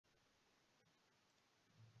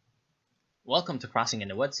Welcome to Crossing in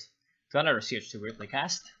the Woods, to another CoH2 replay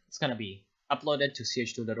cast. It's going to be uploaded to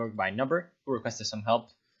CoH2.org by Number, who requested some help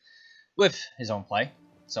with his own play.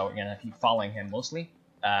 So we're going to keep following him mostly.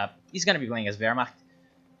 He's going to be playing as Wehrmacht,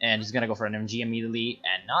 and he's going to go for an MG immediately,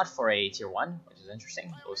 and not for a tier 1, which is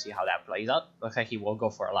interesting. We'll see how that plays out. Looks like he will go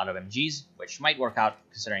for a lot of MGs, which might work out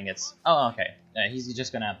considering it's... Oh, okay. He's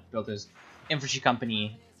just going to build his infantry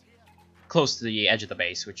company close to the edge of the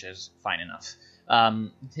base, which is fine enough.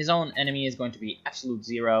 His own enemy is going to be Absolute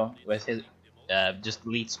Zero with his just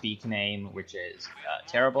lead speak name, which is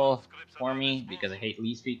terrible for me because I hate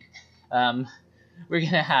lead speak. We're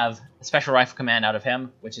gonna have a special rifle command out of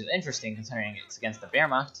him, which is interesting considering it's against the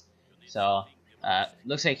Wehrmacht. So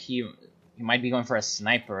looks like he might be going for a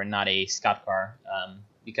sniper and not a scout car,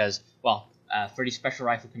 because well, for the special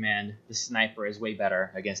rifle command, the sniper is way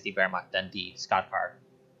better against the Wehrmacht than the scout car,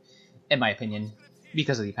 in my opinion,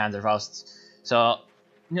 because of the Panzerfausts. So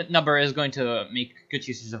Number is going to make good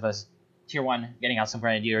use of his tier 1, getting out some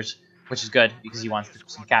grenadiers, which is good because he wants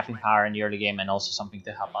some capping power in the early game and also something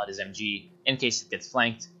to help out his MG in case it gets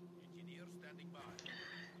flanked.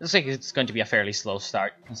 Looks like it's going to be a fairly slow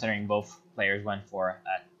start considering both players went for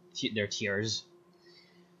their tiers.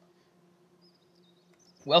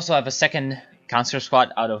 We also have a second Counselor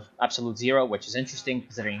squad out of Absolute Zero, which is interesting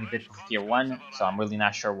considering he did for tier 1, so I'm really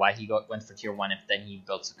not sure why he went for tier 1 if then he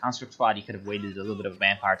built a Counselor squad. He could have waited a little bit of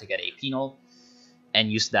manpower to get a penal and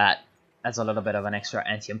used that as a little bit of an extra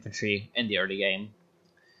anti-infantry in the early game.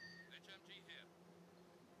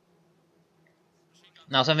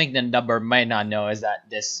 Now, something that Number might not know is that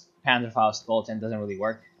this Panzerfaust bulletin doesn't really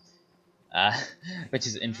work, which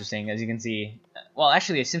is interesting. As you can see, well,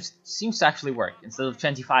 actually, it seems to actually work. Instead of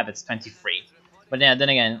 25, it's 23. But yeah, then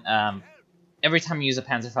again, every time you use a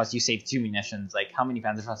Panzerfaust, you save 2 munitions. Like, how many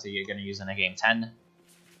Panzerfausts are you going to use in a game? 10?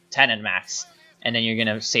 10 at max. And then you're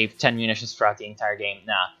going to save 10 munitions throughout the entire game.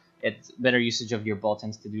 Nah, it's better usage of your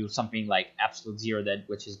bulletins to do something like Absolute Zero did,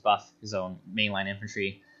 which is buff his own mainline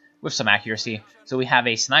infantry with some accuracy. So we have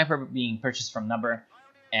a sniper being purchased from Number,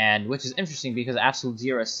 and which is interesting because Absolute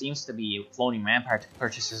Zero seems to be floating manpower to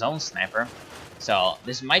purchase his own sniper. So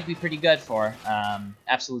this might be pretty good for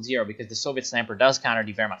Absolute Zero because the Soviet sniper does counter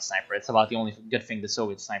the Wehrmacht sniper. It's about the only good thing the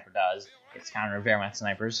Soviet sniper does. It's counter Wehrmacht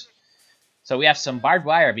snipers. So we have some barbed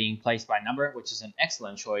wire being placed by Number, which is an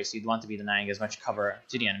excellent choice. You'd want to be denying as much cover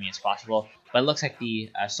to the enemy as possible. But it looks like the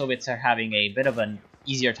Soviets are having a bit of an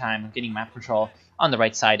easier time getting map control on the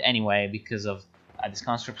right side anyway because of this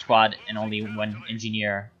conscript squad and only one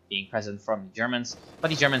engineer being present from the Germans. But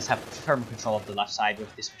the Germans have firm control of the left side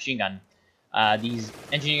with this machine gun. These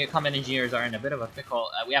combat engineers are in a bit of a pickle.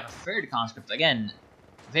 We have a third conscript. Again,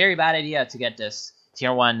 very bad idea to get this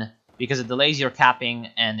tier 1 because it delays your capping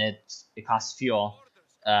and it costs fuel.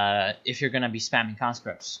 If you're gonna be spamming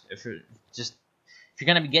conscripts, if you're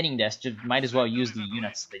gonna be getting this, just might as well use the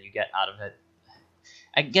units that you get out of it.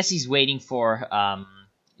 I guess he's waiting for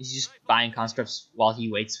he's just buying conscripts while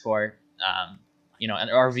he waits for you know, an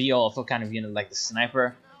reveal of what kind of unit like the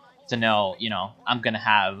sniper to know, you know, I'm gonna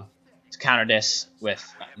have to counter this with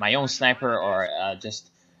my own sniper, or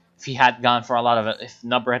just if he had gone for a lot of if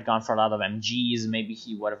Number had gone for a lot of MGs, maybe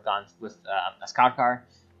he would have gone with a scout car.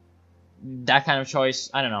 That kind of choice,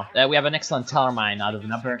 I don't know. We have an excellent teller mine out of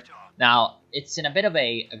Number. Now it's in a bit of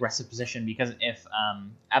a aggressive position because if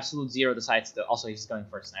Absolute Zero decides to also he's going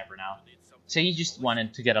for a sniper now. So he just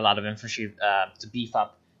wanted to get a lot of infantry to beef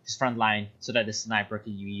up his front line so that the sniper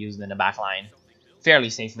can be used in the back line fairly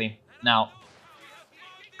safely. Now,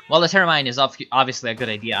 while the terror mine is obviously a good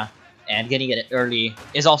idea, and getting it early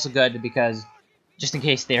is also good because just in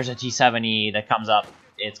case there's a G70 that comes up,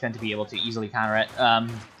 it's going to be able to easily counter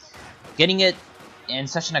it. Getting it in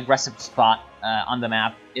such an aggressive spot on the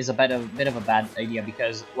map is a bit of a bad idea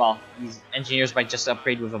because, well, these engineers might just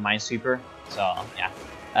upgrade with a minesweeper. So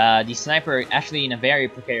yeah, the sniper actually in a very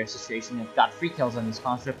precarious situation. It got 3 kills on this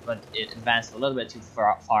conscript, but it advanced a little bit too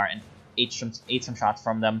far and ate some shots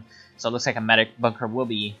from them. So it looks like a medic bunker will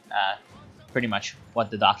be pretty much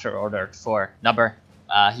what the doctor ordered for Number.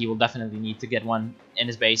 He will definitely need to get one in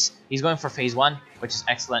his base. He's going for phase 1, which is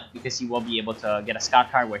excellent because he will be able to get a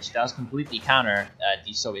scout car, which does completely counter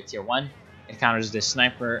the Soviet tier 1. It counters the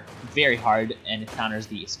sniper very hard, and it counters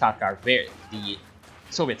the scout car, the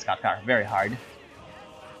Soviet scout car, very hard.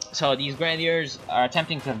 So these grenadiers are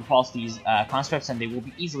attempting to repulse these conscripts, and they will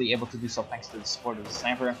be easily able to do so thanks to the support of the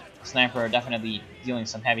sniper. The sniper definitely dealing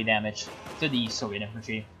some heavy damage to the Soviet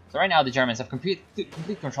infantry. So right now the Germans have complete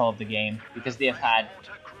control of the game because they have had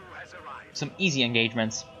some easy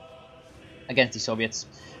engagements against the Soviets.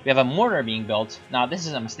 We have a mortar being built. Now this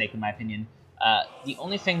is a mistake in my opinion. The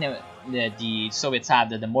only thing that the Soviets have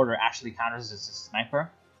that the mortar actually counters is a sniper.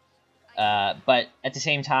 But at the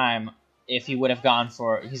same time, if he would have gone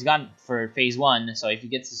for, he's gone for phase 1, so if he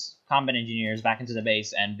gets his combat engineers back into the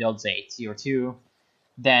base and builds a tier 2,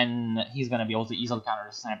 then he's going to be able to easily counter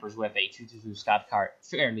the snipers with a 222 scout car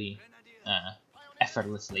fairly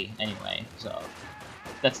effortlessly anyway. So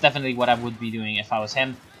that's definitely what I would be doing if I was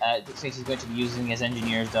him. It looks like he's going to be using his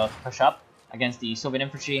engineers though to push up against the Soviet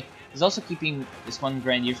infantry. He's also keeping this one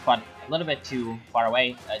Grenadier squad a little bit too far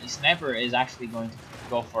away. The sniper is actually going to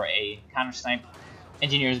go for a counter snipe.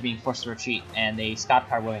 Engineer is being forced to retreat, and a scout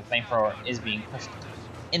car with a flamethrower is being pushed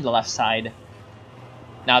in the left side.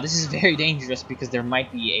 Now this is very dangerous because there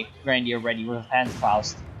might be a Grenadier ready with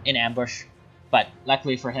Panzerfaust in ambush, but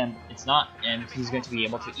luckily for him it's not, and he's going to be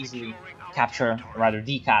able to easily capture, or rather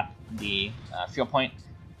decap, the field point.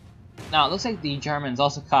 Now it looks like the Germans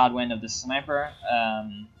also caught wind of the sniper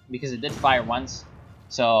because it did fire once,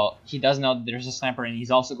 so he does know that there's a sniper, and he's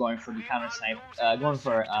also going for the counter snipe, going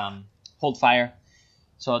for hold fire.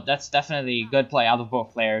 So that's definitely good play out of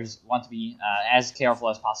both players. Want to be as careful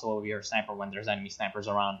as possible with your sniper when there's enemy snipers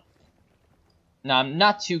around. Now, I'm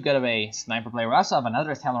not too good of a sniper player. We also have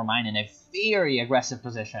another Teller mine in a very aggressive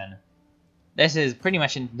position. This is pretty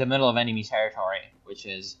much in the middle of enemy territory, which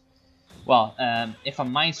is, well, if a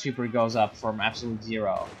minesweeper goes up from absolute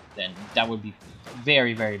 0, then that would be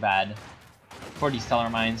very, very bad for these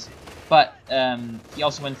Teller mines. But he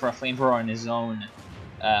also went for a flamethrower in his own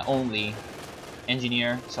only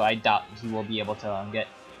engineer, so I doubt he will be able to get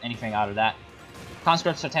anything out of that.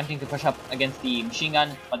 Conscripts are attempting to push up against the machine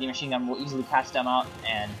gun, but the machine gun will easily catch them out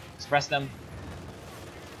and suppress them.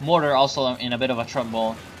 Mortar also in a bit of a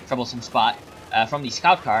troublesome spot from the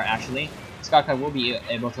scout car, actually. The scout car will be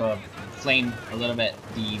able to flame a little bit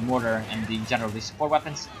the mortar and the generally support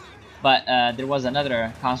weapons, but there was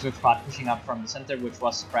another conscript squad pushing up from the center, which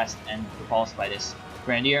was suppressed and repulsed by this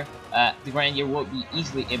Grenadier. The Grenadier will be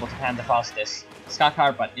easily able to Panzerfaust this scout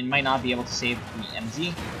car, but it might not be able to save the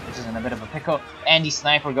MZ, which is in a bit of a pickle. And the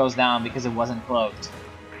sniper goes down because it wasn't cloaked.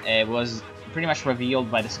 It was pretty much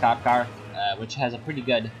revealed by the scout car, which has a pretty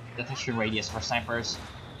good detection radius for snipers,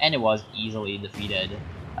 and it was easily defeated.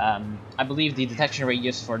 I believe the detection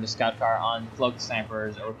radius for the scout car on cloaked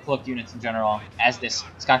snipers, or cloaked units in general, as this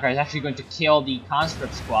scout car is actually going to kill the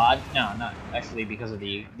conscript squad. No, not actually, because of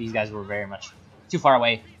these guys were very much too far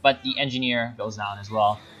away, but the engineer goes down as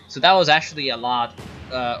well. So that was actually a lot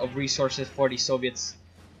of resources for the Soviets.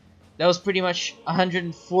 That was pretty much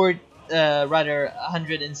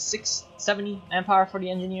 170 manpower for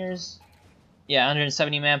the engineers. Yeah,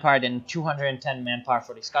 170 manpower, then 210 manpower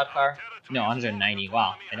for the scout car. No, 190.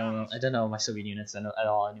 Wow, I don't know my Soviet units at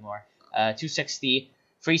all anymore. 260,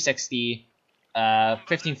 360,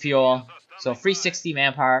 15 fuel. So 360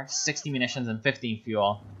 manpower, 60 munitions, and 15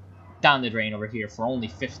 fuel. Down the drain over here for only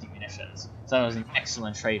 50 munitions. So that was an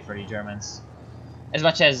excellent trade for the Germans. As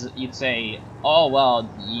much as you'd say, oh well,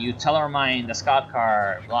 you Tellermine the scout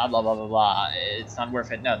car, blah blah blah blah blah, it's not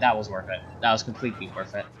worth it. No, that was worth it. That was completely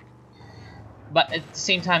worth it. But at the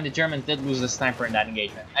same time, the Germans did lose the sniper in that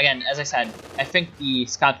engagement. Again, as I said, I think the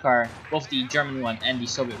scout car, both the German one and the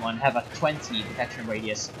Soviet one, have a 20 detection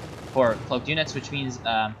radius for cloaked units, which means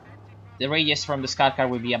the radius from the scout car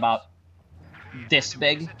would be about this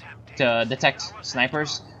big to detect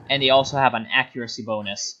snipers, and they also have an accuracy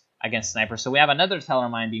bonus against snipers. So we have another Teller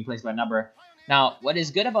mine being placed by Number. Now, what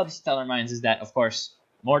is good about these Teller mines is that, of course,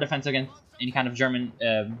 more defense against any kind of German,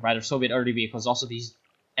 rather Soviet early vehicles. Also, these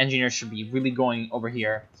engineers should be really going over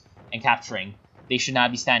here and capturing. They should not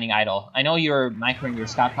be standing idle. I know you're microing your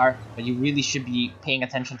scout car, but you really should be paying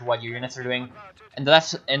attention to what your units are doing. And the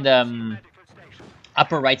left, in the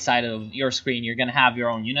upper right side of your screen, you're gonna have your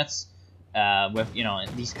own units. With, you know,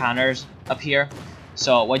 these counters up here.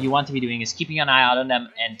 So what you want to be doing is keeping an eye out on them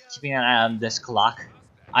and keeping an eye on this clock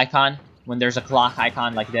icon. When there's a clock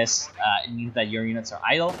icon like this, it means that your units are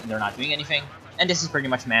idle and they're not doing anything. And this is pretty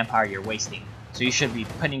much manpower you're wasting. So you should be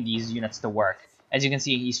putting these units to work. As you can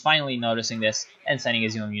see, he's finally noticing this and sending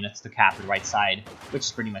his own units to cap the right side, which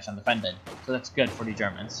is pretty much undefended. So that's good for the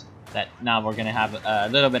Germans. That now we're going to have a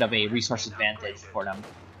little bit of a resource advantage for them.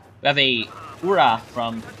 We have a Ura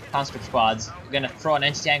from conscript squads. We're going to throw an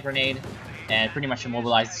anti-tank grenade and pretty much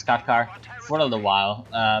immobilize the scout car for a little while.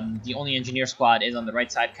 The only engineer squad is on the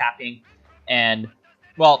right side capping. And,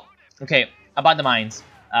 well, okay, about the mines.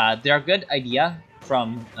 They're a good idea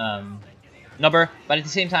from Number, but at the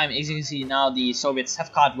same time, as you can see, now the Soviets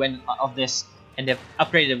have caught wind of this, and they've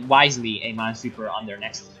upgraded wisely a minesweeper on their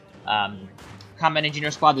next combat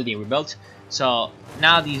engineer squad that they rebuilt. So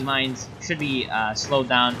now these mines should be slowed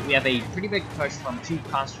down. We have a pretty big push from two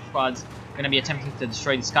conscript squads. We going to be attempting to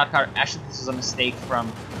destroy the scout car. Actually, this is a mistake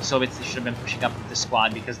from the Soviets. They should have been pushing up with this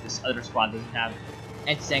squad because this other squad doesn't have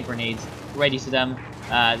anti-tank grenades ready to them.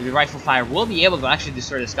 The rifle fire will be able to actually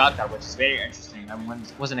destroy the scout car, which is very interesting. I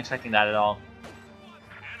wasn't expecting that at all.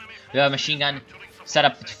 We have a machine gun set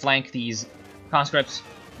up to flank these conscripts,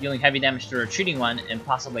 dealing heavy damage to the retreating one and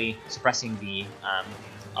possibly suppressing the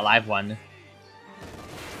alive one.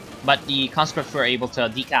 But the conscripts were able to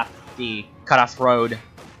decap the cut-off road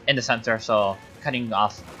in the center, so cutting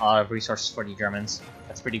off a lot of resources for the Germans.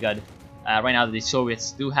 That's pretty good. Right now, the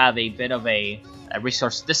Soviets do have a bit of a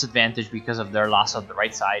resource disadvantage because of their loss of the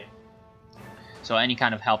right side. So any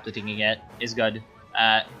kind of help that they can get is good.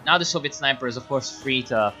 Now the Soviet sniper is of course free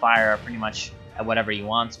to fire pretty much at whatever he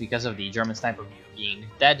wants because of the German sniper being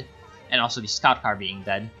dead and also the scout car being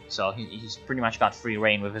dead. So he's pretty much got free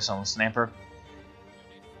reign with his own sniper.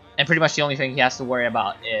 And pretty much the only thing he has to worry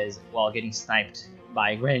about is, well, getting sniped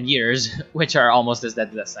by grenadiers, which are almost as dead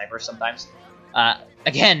as that sniper sometimes.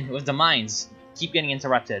 Again, with the mines, keep getting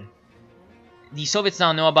interrupted. The Soviets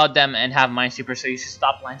now know about them and have minesweepers, so you should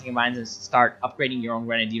stop planting mines and start upgrading your own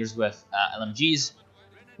grenadiers with LMGs,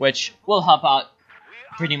 which will help out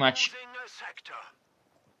pretty much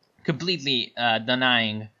completely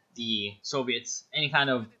denying the Soviets any kind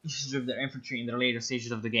of issues with their infantry in the later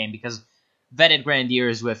stages of the game, because vetted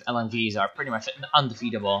grenadiers with LMGs are pretty much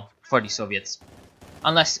undefeatable for the Soviets.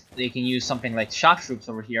 Unless they can use something like shock troops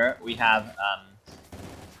over here. We have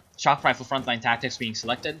shock rifle frontline tactics being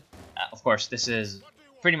selected. Of course, this is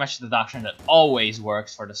pretty much the doctrine that always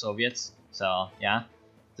works for the Soviets. So, yeah,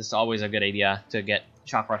 this is always a good idea to get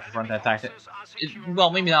shock rifle frontline tactics. Well,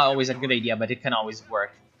 maybe not always a good idea, but it can always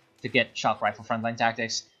work to get shock rifle frontline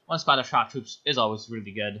tactics. One squad of shock troops is always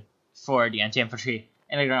really good for the anti-infantry,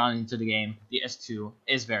 and later on into the game, the S2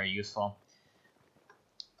 is very useful.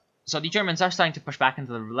 So the Germans are starting to push back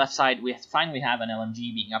into the left side. We finally have an LMG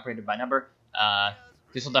being upgraded by number.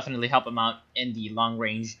 This will definitely help them out in the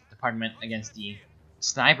long-range department against the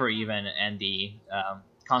sniper even and the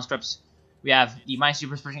conscripts. We have the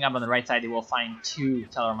minesweepers pushing up on the right side. They will find 2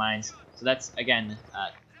 teller mines. So that's, again,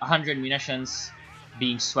 100 munitions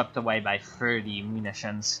being swept away by 30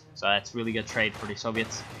 munitions. So that's really good trade for the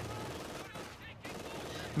Soviets.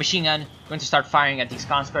 Machine gun going to start firing at these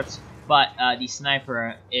conscripts, but the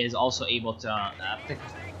sniper is also able to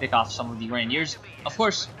pick off some of the grenadiers. Of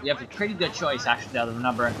course, we have a pretty good choice actually out of the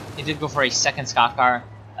number. They did go for a second scout car,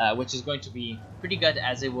 which is going to be pretty good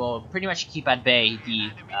as it will pretty much keep at bay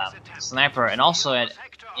the sniper and also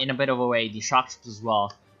in a bit of a way the shock troops as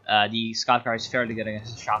well. The scout car is fairly good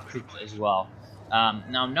against the shock troops as well.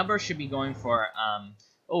 Now number should be going for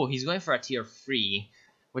oh, he's going for a tier 3.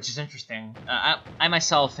 Which is interesting. I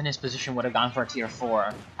myself, in his position, would have gone for a tier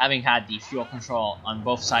 4, having had the fuel control on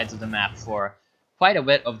both sides of the map for quite a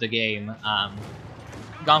bit of the game.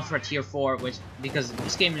 Gone for a tier 4, because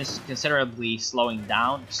this game is considerably slowing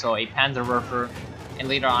down, so a Panzerwerfer and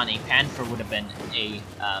later on a Panther would have been a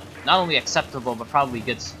not only acceptable but probably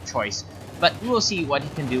good choice. But we will see what he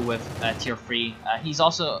can do with tier 3. He's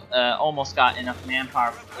also almost got enough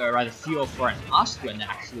manpower, rather fuel for an Austrian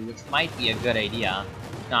actually, which might be a good idea.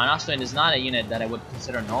 Now, an Austrian is not a unit that I would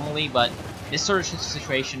consider normally, but this sort of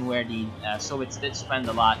situation where the Soviets did spend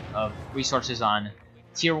a lot of resources on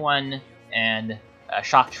tier 1 and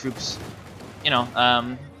shock troops, you know,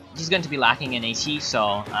 he's going to be lacking in AT,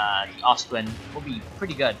 so the Austrian will be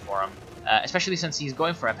pretty good for him, especially since he's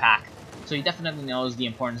going for a pack. So he definitely knows the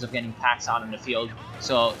importance of getting packs out in the field.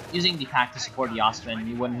 So using the pack to support the Austrian,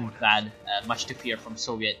 you wouldn't have had much to fear from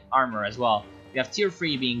Soviet armor as well. We have tier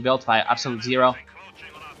 3 being built by Absolute Zero,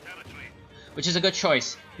 which is a good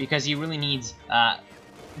choice because he really needs,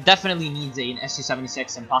 definitely needs an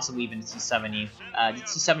SU-76 and possibly even a T-70. The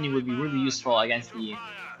T-70 would be really useful against the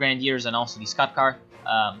Grenadiers and also the Scout Car.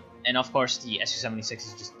 And of course, the SU-76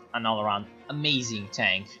 is just an all-around amazing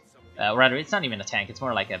tank. Rather, it's not even a tank; it's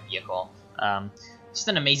more like a vehicle. Just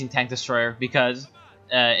an amazing tank destroyer because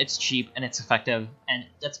it's cheap and it's effective, and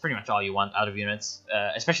that's pretty much all you want out of units,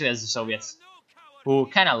 especially as the Soviets, who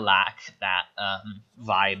kind of lack that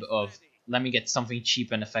vibe of let me get something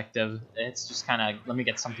cheap and effective. It's just kind of let me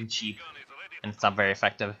get something cheap, and it's not very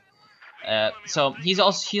effective. So he's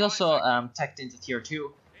also teched into tier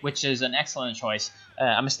 2, which is an excellent choice.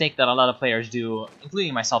 A mistake that a lot of players do,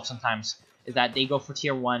 including myself sometimes, is that they go for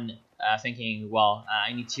tier 1 thinking, well,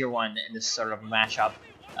 I need tier 1 in this sort of matchup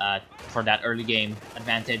for that early game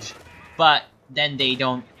advantage, but then they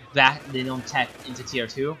don't tech into tier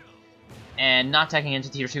 2, and not teching into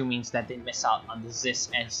tier 2 means that they miss out on the ZIS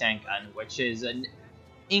anti-tank gun, which is an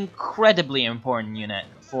incredibly important unit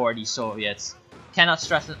for the Soviets. cannot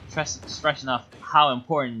stress enough how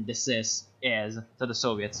important this is to the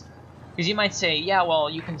Soviets. Because you might say, yeah, well,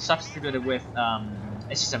 you can substitute it with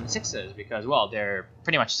SU-76s because, well, they're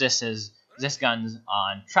pretty much this guns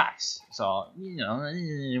on tracks. So, you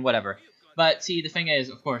know, whatever. But see, the thing is,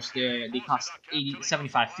 of course, they cost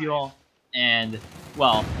 75 fuel, and,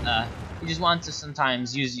 well, you just want to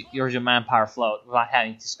sometimes use your manpower float without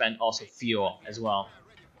having to spend also fuel as well.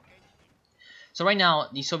 So right now,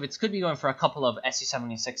 the Soviets could be going for a couple of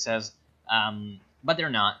Su-76s, but they're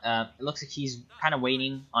not. It looks like he's kind of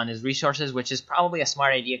waiting on his resources, which is probably a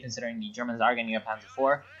smart idea considering the Germans are getting a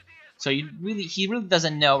Panzer IV. So he really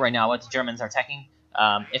doesn't know right now what the Germans are taking,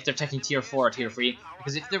 if they're taking tier 4 or tier 3.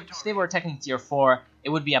 Because if they were taking tier 4, it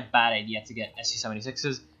would be a bad idea to get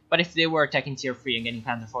Su-76s. But if they were taking tier 3 and getting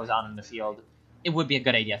Panzer IVs out in the field, it would be a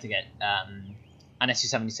good idea to get an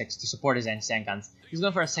Su-76 to support his anti-tank guns. He's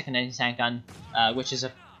going for a second anti-tank gun, which is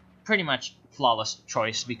a pretty much flawless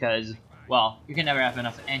choice because, well, you can never have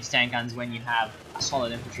enough anti-tank guns when you have a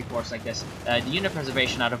solid infantry force like this. The unit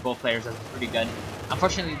preservation out of both players is pretty good.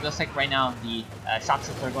 Unfortunately, it looks like right now the shock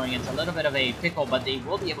troops are going into a little bit of a pickle, but they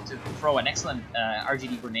will be able to throw an excellent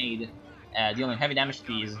RGD grenade, dealing heavy damage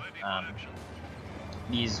to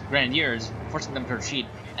these grenadiers, forcing them to retreat.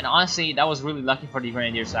 And honestly, that was really lucky for the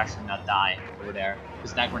grenadiers to actually not die over there,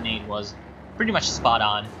 because that grenade was pretty much spot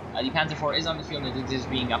on. The Panzer IV is on the field and it is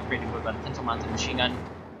being upgraded with a pintle-mounted machine gun.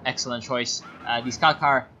 Excellent choice. The scout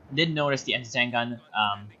car did notice the anti-tank gun.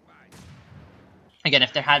 Again,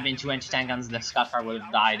 if there had been 2 anti-tank guns, the scout car would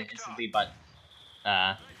have died instantly, but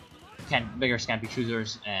bigger Scampy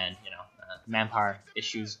cruisers and, you know, manpower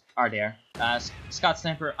issues are there. Scout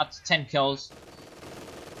sniper up to 10 kills.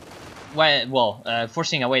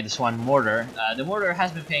 Forcing away this one mortar. The mortar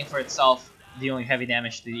has been paying for itself, dealing heavy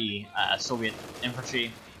damage to the Soviet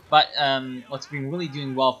infantry. But what's been really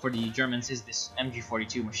doing well for the Germans is this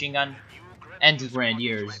MG42 machine gun and the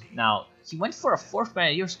grenadiers. Now, he went for a 4th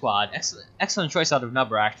grenadier squad. Excellent choice out of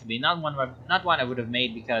number, actually. Not one I would have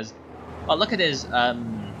made because, well, look at his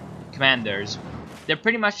commanders. They're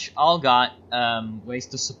pretty much all got ways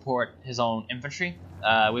to support his own infantry.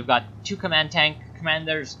 We've got 2 command tank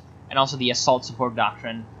commanders and also the assault support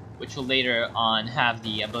doctrine, which will later on have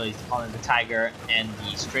the ability to call in the Tiger and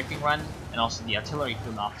the strafing run, and also the artillery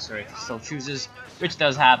field officer if he still chooses, which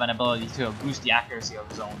does have an ability to boost the accuracy of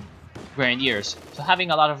his own grenadiers. So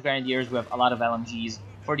having a lot of grenadiers with a lot of LMGs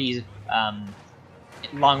for these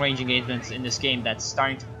long-range engagements in this game that's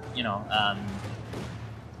starting to, you know,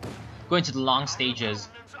 go into the long stages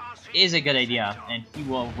is a good idea, and he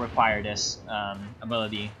will require this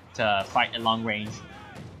ability to fight at long range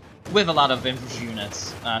with a lot of infantry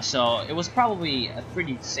units. So it was probably a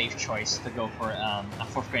pretty safe choice to go for a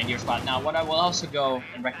 4th Grenadier squad. Now, what I will also go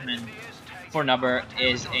and recommend for Nubber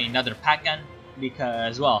is another pack gun,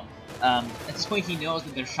 because, well, at this point he knows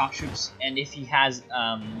that there's shock troops, and if he has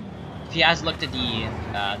looked at the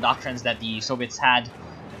doctrines that the Soviets had,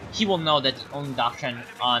 he will know that the only doctrine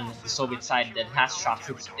on the Soviet side that has shock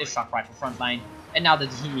troops is shock rifle frontline. And now that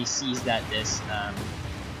he sees that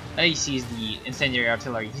he sees the incendiary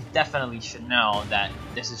artillery, he definitely should know that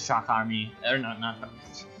this is shock army, or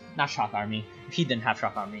not shock army. He didn't have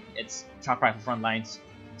shock army. It's shock rifle front lines.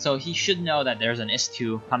 So he should know that there's an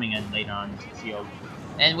IS-2 coming in later on into the field,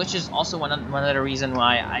 and which is also one other reason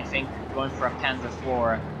why I think going for a Panzer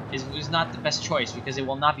IV is not the best choice, because it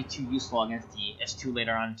will not be too useful against the IS-2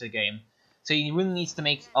 later on into the game. So he really needs to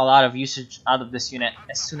make a lot of usage out of this unit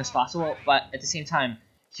as soon as possible, but at the same time,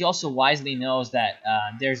 he also wisely knows that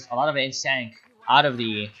there's a lot of anti-tank out of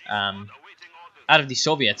the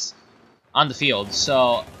Soviets on the field,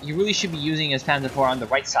 so you really should be using his Panzer IV on the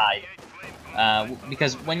right side,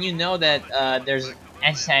 because when you know that there's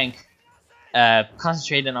anti-tank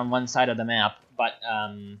concentrated on one side of the map, but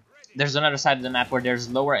there's another side of the map where there's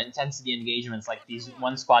lower intensity engagements, like these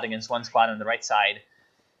one squad against one squad on the right side,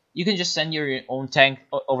 you can just send your own tank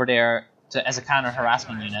over there as a counter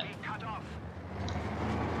harassment unit,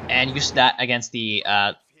 and use that against the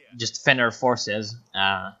just Fenner forces,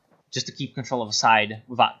 just to keep control of a side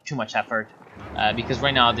without too much effort. Because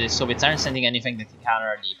right now the Soviets aren't sending anything that can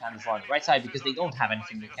counter the Panzer IV on the right side, because they don't have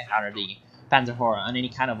anything that can counter the Panzer IV on any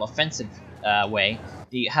kind of offensive way.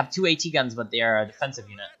 They have 2 AT guns, but they are a defensive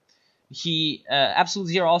unit. He Absolute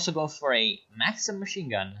Zero also goes for a Maxim machine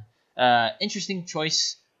gun. Interesting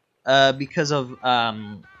choice because of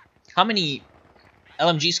how many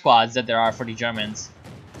LMG squads that there are for the Germans.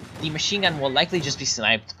 The machine gun will likely just be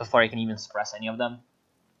sniped before I can even suppress any of them.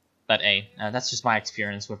 But hey, that's just my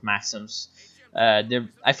experience with Maxims.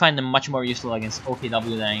 I find them much more useful against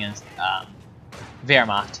OKW than against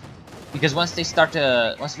Wehrmacht. because once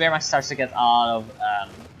Wehrmacht starts to get a lot of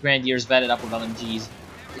Grenadiers vetted up with LMGs,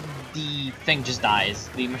 the thing just dies.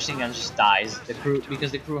 The machine gun just dies. The crew,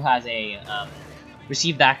 because the crew has a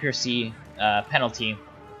received accuracy penalty,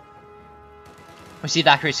 received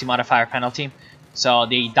accuracy modifier penalty, so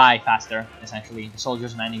they die faster. Essentially, the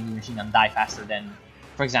soldiers manning the machine gun die faster than,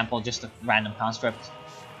 for example, just a random conscript.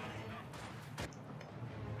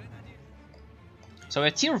 So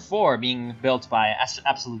with Tier 4 being built by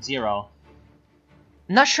Absolute Zero,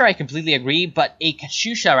 not sure I completely agree, but a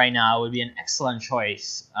Katyusha right now would be an excellent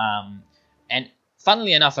choice. And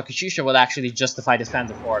funnily enough, a Katyusha will actually justify this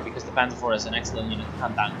Panzer IV, because the Panzer IV is an excellent unit to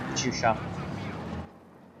hunt down Katyusha.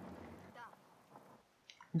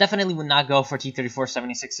 Definitely would not go for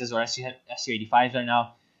T-34-76s or Su-85s right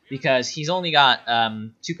now, because he's only got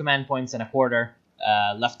 2 command points and a quarter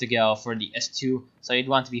left to go for the S2, so you'd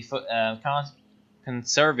want to be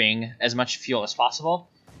conserving as much fuel as possible.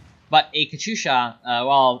 But a Katyusha,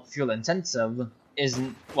 while fuel intensive,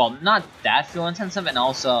 isn't, well, not that fuel intensive, and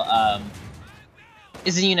also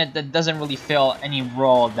is a unit that doesn't really fill any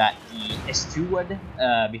role that the S2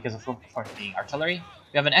 would, because of course being artillery.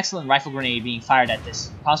 We have an excellent rifle grenade being fired at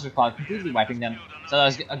this conscript squad, completely wiping them. So that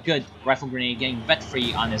was a good rifle grenade, getting vet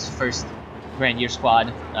free on his first Grenadier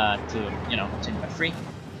squad to, you know, continue vet free,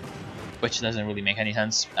 which doesn't really make any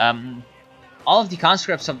sense. All of the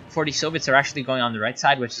conscripts for the Soviets are actually going on the right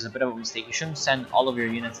side, which is a bit of a mistake. You shouldn't send all of your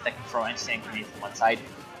units that can throw anti-tank grenades from one side.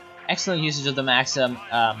 Excellent usage of the Maxim.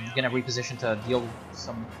 Gonna reposition to deal with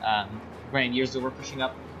some Grenadiers that we're pushing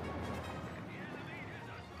up.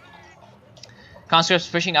 Conscripts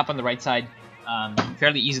pushing up on the right side.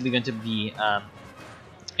 Fairly easily going to be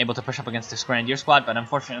able to push up against this Grenadier squad, but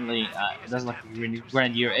unfortunately it doesn't look like the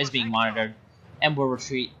Grenadier is being monitored and will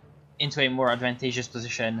retreat into a more advantageous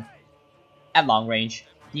position at long range.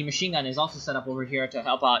 The machine gun is also set up over here to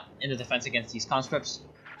help out in the defense against these conscripts.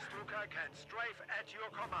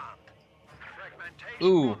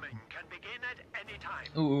 Ooh.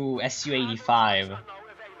 Ooh, Su-85.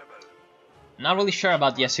 Not really sure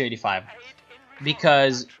about the Su-85.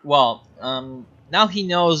 Because, well, now he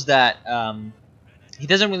knows that he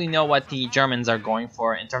doesn't really know what the Germans are going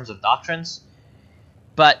for in terms of doctrines.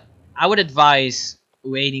 But I would advise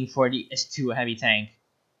waiting for the S2 heavy tank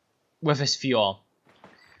with his fuel,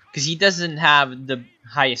 because he doesn't have the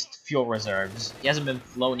highest fuel reserves. He hasn't been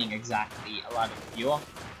floating exactly a lot of fuel.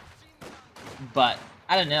 But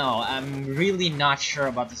I don't know, I'm really not sure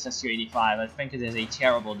about this Su-85. I think it is a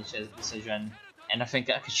terrible decision, and I think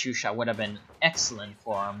that Katyusha would have been excellent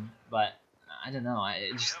for him, but I don't know,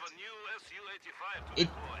 the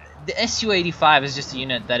Su-85 is just a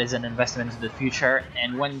unit that is an investment into the future,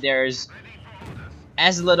 and when there's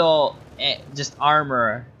as little just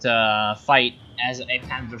armor to fight as a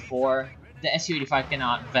Panzer IV, the Su-85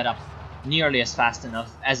 cannot vet up nearly as fast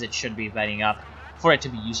enough as it should be vetting up for it to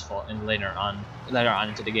be useful in later on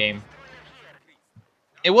into the game.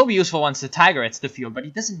 It will be useful once the Tiger hits the field, but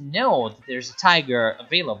he doesn't know that there's a Tiger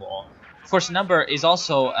available. Of course, Number is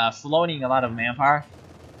also floating a lot of manpower,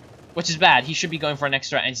 which is bad. He should be going for an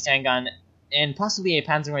extra anti-tank gun, and possibly a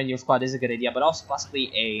Panzer Grenadier squad is a good idea, but also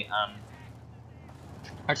possibly a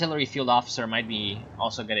artillery field officer might be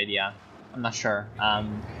also a good idea. I'm not sure.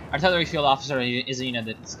 Artillery field officer is a unit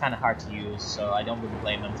that's kind of hard to use, so I don't really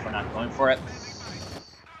blame them for not going for it.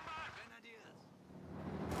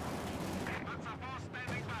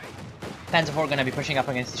 Panzer IV going to be pushing up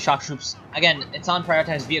against the shock troops. Again, it's on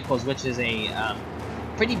prioritized vehicles, which is a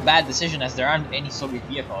pretty bad decision as there aren't any Soviet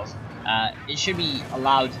vehicles. It should be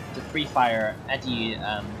allowed to free fire at the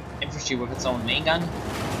infantry with its own main gun.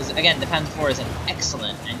 Because again, the Panzer IV is an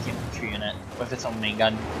excellent anti-infantry unit with its own main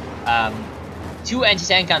gun. 2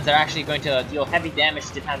 anti-tank guns are actually going to deal heavy damage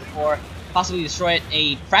to the Panzer IV, possibly destroy it.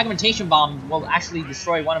 A fragmentation bomb will actually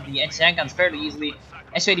destroy one of the anti-tank guns fairly easily.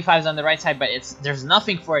 Su-85 is on the right side, but there's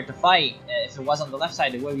nothing for it to fight. If it was on the left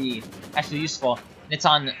side, it would be actually useful. It's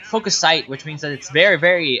on focus sight, which means that it's very,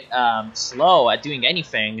 very slow at doing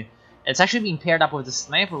anything. It's actually being paired up with the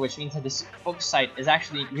sniper, which means that this focus sight is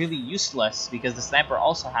actually really useless, because the sniper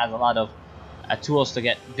also has a lot of tools to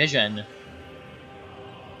get vision.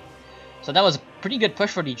 So that was a pretty good push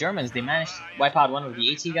for the Germans. They managed to wipe out one of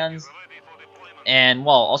the AT guns, and,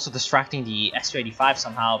 well, also distracting the Su-85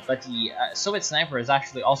 somehow, but the Soviet sniper is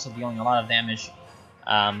actually also dealing a lot of damage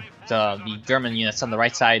to the German units on the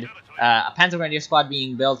right side. A Panzer Grenadier squad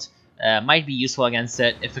being built might be useful against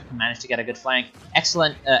it if it can manage to get a good flank.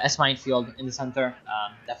 Excellent S-minefield in the center.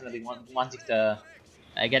 Definitely wanting to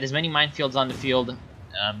get as many minefields on the field,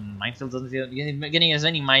 getting as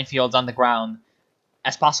many minefields on the ground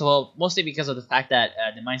as possible, mostly because of the fact that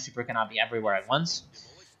the minesweeper cannot be everywhere at once.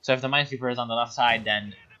 So if the Minesweeper is on the left side,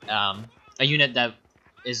 then a unit that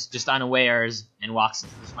is just unawares and walks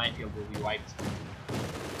into this minefield will be wiped.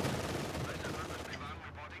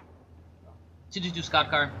 222 Scout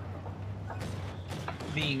Car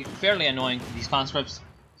being fairly annoying to these conscripts.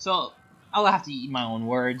 So I'll have to eat my own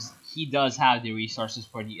words. He does have the resources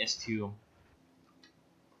for the S2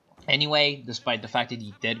 anyway, despite the fact that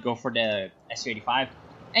he did go for the SU-85.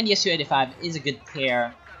 And the SU-85 is a good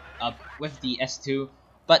pair up with the S2.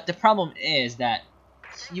 But the problem is that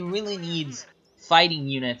he really needs fighting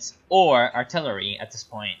units or artillery at this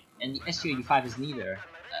point. And the SU-85 is neither.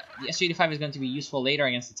 The SU-85 is going to be useful later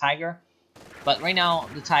against the Tiger. But right now,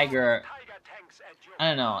 the Tiger, I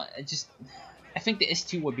don't know, I think the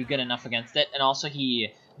S2 would be good enough against it, and also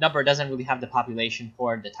Nubber doesn't really have the population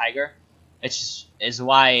for the Tiger, which is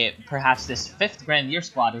why perhaps this 5th Grenadier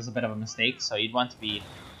squad is a bit of a mistake, so you'd want to be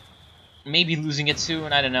maybe losing it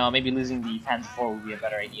soon, I don't know, maybe losing the Panzer IV would be a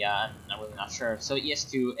better idea, I'm really not sure. So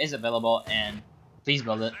ES2 is available, and please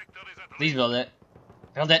build it, please build it,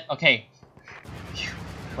 build it, okay.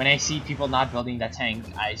 When I see people not building that tank,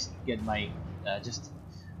 I get my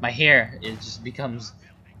my hair, it just becomes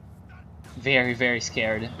very, very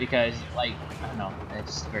scared, because, like, I don't know,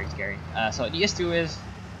 it's just very scary. So the S2 is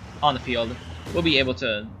on the field. We'll be able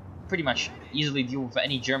to pretty much easily deal with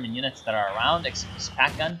any German units that are around, except this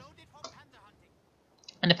pack gun.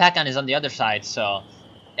 And the pack gun is on the other side, so...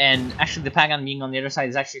 And actually the pack gun being on the other side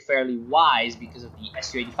is actually fairly wise because of the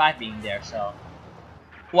SU-85 being there, so...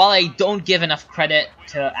 While I don't give enough credit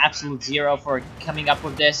to Absolute Zero for coming up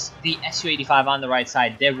with this, the SU-85 on the right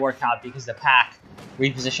side did work out because the pack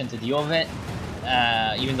repositioned to deal with it,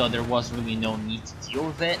 even though there was really no need to deal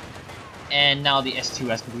with it. And now the S2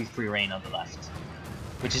 has complete free reign on the left,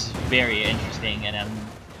 which is very interesting, and I'm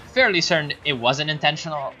fairly certain it wasn't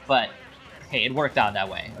intentional, but hey, it worked out that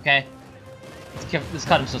way, okay? Let's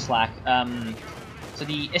cut him some slack. So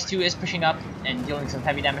the S2 is pushing up and dealing some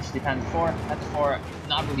heavy damage to the Panzer IV. Panzer IV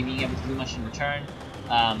not really being able to do much in return.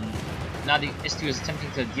 Now the S2 is attempting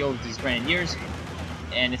to deal with these Grenadiers,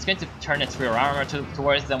 and it's going to turn its rear armor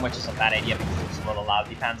towards them, which is a bad idea because this will allow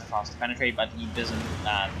the Panzerfaust to penetrate, but he doesn't.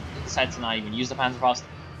 He decides to not even use the Panzerfaust.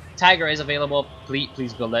 Tiger is available.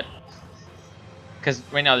 Please build it, because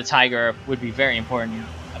right now the Tiger would be a very important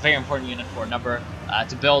unit for Nubber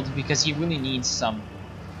to build, because he really needs some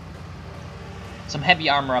heavy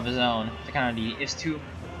armor of his own to counter the S2.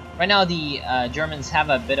 Right now the Germans have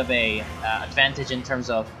a bit of a advantage in terms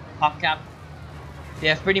of pop cap. They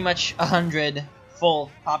have pretty much 100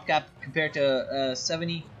 full pop cap compared to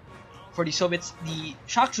 70 for the Soviets. The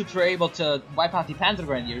shock troops were able to wipe out the Panzer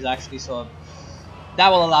Grenadiers actually, so that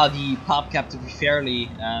will allow the pop cap to be fairly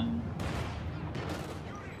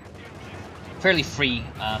free.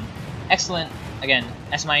 Excellent. Again,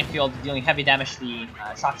 S-Minefield dealing heavy damage to the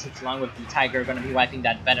shock troops, along with the Tiger going to be wiping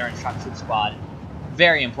that veteran shock troop squad.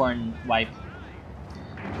 Very important wipe.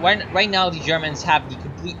 Right now the Germans have the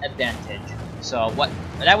complete advantage. So what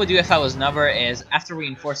I would do if I was Nubber is, after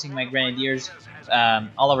reinforcing my Grenadiers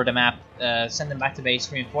all over the map, send them back to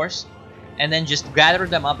base, reinforce, and then just gather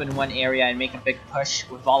them up in one area and make a big push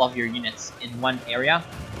with all of your units in one area.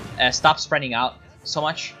 Stop spreading out so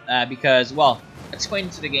much, because, well, at this point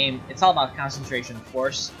into the game, it's all about concentration of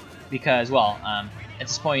force, because, well, at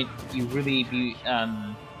this point, you really be,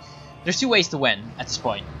 there's two ways to win at this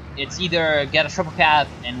point. It's either get a triple cap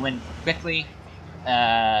and win quickly,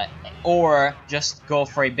 or just go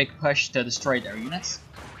for a big push to destroy their units,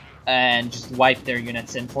 and just wipe their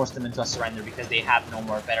units and force them into a surrender, because they have no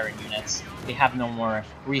more veteran units, they have no more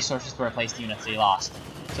resources to replace the units they lost.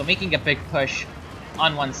 So making a big push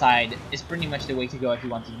on one side is pretty much the way to go if you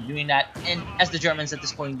want to be doing that, and as the Germans at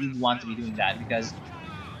this point, you want to be doing that because,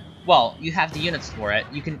 well, you have the units for it.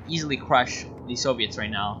 You can easily crush the Soviets right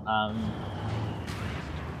now.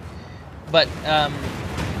 But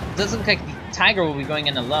it doesn't look like the Tiger will be going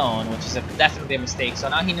in alone, which is definitely a mistake. So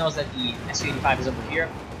now he knows that the SU-85 is over here.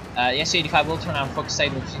 The SU-85 will turn on focus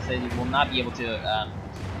sight, which means that he will not be able to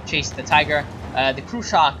chase the Tiger. The crew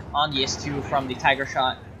shock on the S2 from the Tiger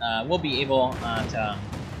shot will be able to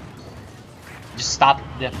just stop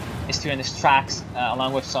the S2 in its tracks,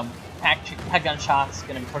 along with some pack gun shots,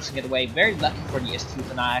 going to be forcing it away. Very lucky for the S2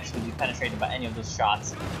 to not actually be penetrated by any of those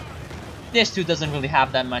shots. The S2 doesn't really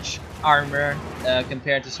have that much armor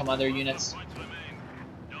compared to some other units.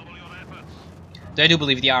 Though I do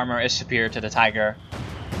believe the armor is superior to the Tiger,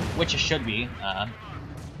 which it should be,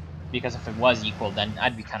 because if it was equal, then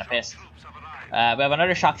I'd be kind of pissed. We have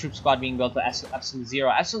another shock troop squad being built by Absolute Zero.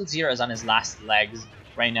 Absolute Zero is on his last legs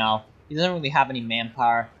right now. He doesn't really have any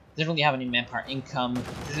manpower. Doesn't really have any manpower income.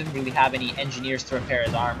 Doesn't really have any engineers to repair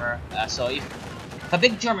his armor. So if If a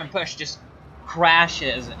big German push just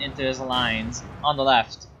crashes into his lines on the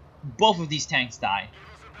left, both of these tanks die.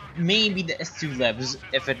 Maybe the S2 lives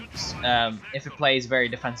if it plays very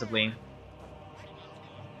defensively.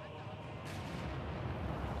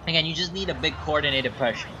 Again, you just need a big coordinated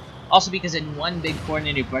push. Also, because in one big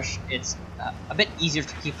coordinated push, it's a bit easier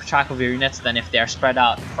to keep track of your units than if they are spread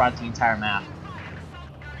out throughout the entire map.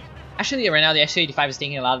 Actually, right now the Su-85 is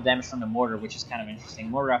taking a lot of damage from the mortar, which is kind of interesting.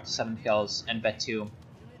 Mortar up to 7 kills and bet 2.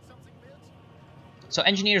 So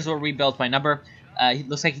engineers were rebuilt by Number. It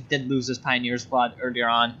looks like he did lose his Pioneer squad earlier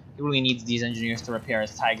on. He really needs these engineers to repair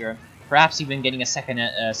his Tiger. Perhaps even getting a second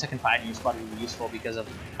Pioneer squad would be useful because of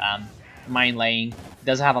mine laying. He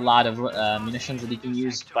does have a lot of munitions that he can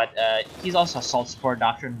use, but he's also assault support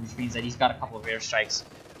doctrine, which means that he's got a couple of airstrikes,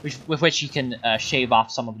 with which he can shave off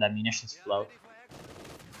some of that munitions flow.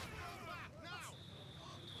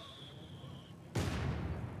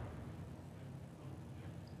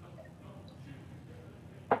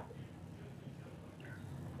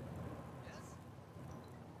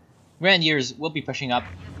 Grenadiers will be pushing up.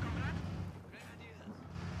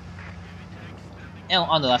 And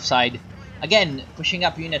on the left side, again, pushing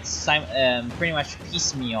up units pretty much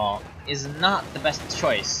piecemeal is not the best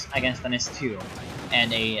choice against an S2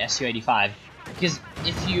 and a Su-85. Because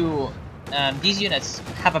if you... these units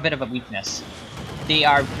have a bit of a weakness. They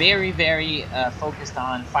are very, very focused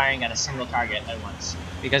on firing at a single target at once.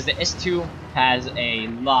 Because the S2 has a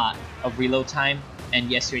lot of reload time, and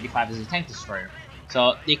the Su-85 is a tank destroyer.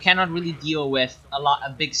 So they cannot really deal with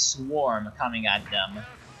a big swarm coming at them.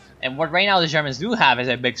 And what right now the Germans do have is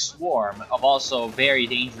a big swarm of also very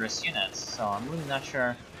dangerous units. So I'm really not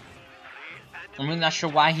sure. I'm really not sure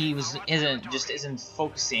why he isn't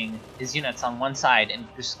focusing his units on one side and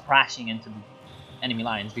just crashing into the enemy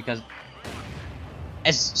lines. Because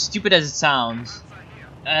as stupid as it sounds,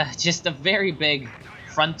 just a very big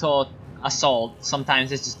frontal assault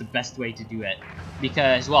sometimes is just the best way to do it.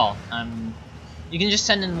 Because, well, you can just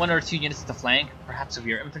send in 1 or 2 units to flank, perhaps of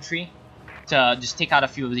your infantry, to just take out a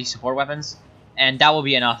few of these support weapons, and that will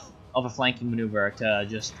be enough of a flanking maneuver to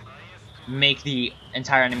just make the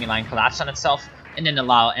entire enemy line collapse on itself, and then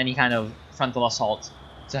allow any kind of frontal assault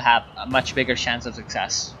to have a much bigger chance of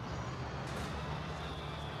success.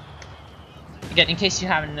 Again, in case you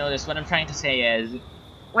haven't noticed, what I'm trying to say is,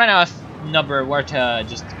 right now if Number were to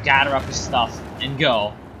just gather up his stuff and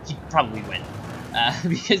go, he'd probably win.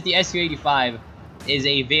 Because the Su-85 is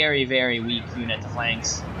a very, very weak unit to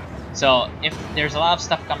flanks. So if there's a lot of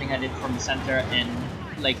stuff coming at it from the center and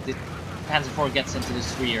like the Panzer IV gets into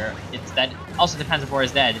this rear, it's dead. Also the Panzer IV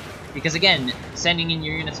is dead. Because again, sending in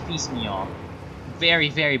your units piecemeal, very,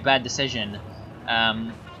 very bad decision.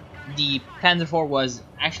 The Panzer IV was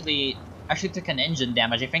actually took an engine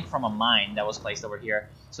damage, I think from a mine that was placed over here.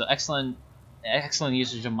 So excellent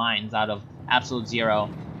usage of mines out of absolute zero.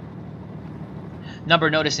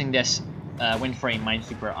 Number noticing this went for a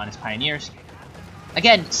minesweeper on his Pioneers.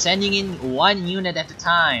 Again, sending in 1 unit at a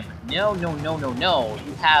time. No, no, no, no, no.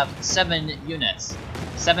 You have 7 units.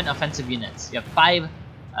 7 offensive units. You have 5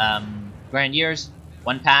 Grenadiers,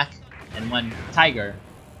 1 pack, and 1 Tiger,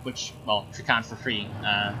 which, well, should count for 3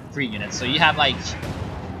 units. So you have, like,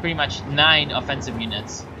 pretty much 9 offensive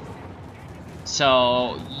units.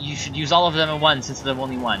 So you should use all of them at once instead of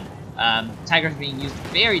only 1. Tiger's being used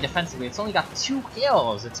very defensively. It's only got 2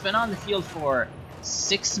 kills. It's been on the field for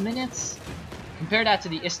 6 minutes. Compare that to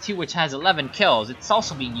the S2, which has 11 kills. It's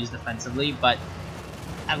also being used defensively, but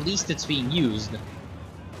at least it's being used.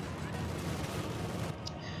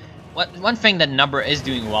 One thing that Number is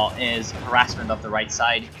doing well is harassment of the right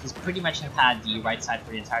side. He's pretty much had the right side for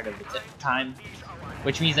the entirety of the time,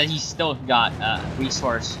 which means that he's still got a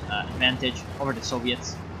resource advantage over the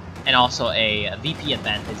Soviets, and also a VP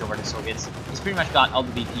advantage over the Soviets. He's pretty much got all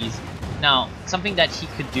the VPs. Now, something that he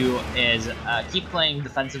could do is keep playing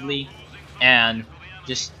defensively and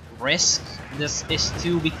just risk this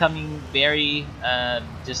S2 becoming very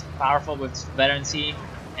just powerful with veterancy,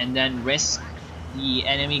 and then risk the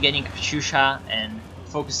enemy getting Katyusha and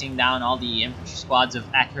focusing down all the infantry squads of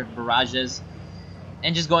accurate barrages,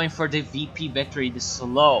 and just going for the VP victory, the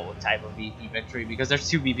slow type of VP victory, because there's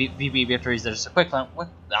 2 VP victories. There's a quick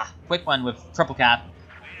one with triple cap,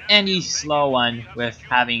 and the slow one with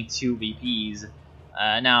having 2 VPs.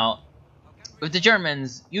 Now, with the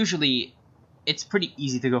Germans, usually it's pretty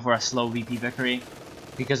easy to go for a slow VP victory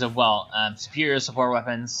because of, well, superior support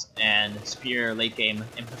weapons and superior late game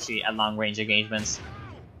infantry at long range engagements.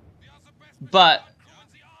 But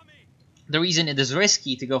the reason it is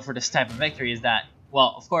risky to go for this type of victory is that,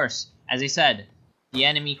 well, of course, as I said, the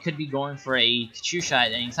enemy could be going for a Katyusha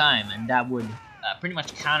at any time, and that would pretty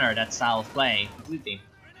much counter that style of play completely.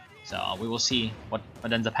 So we will see what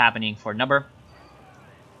ends up happening for Nubber.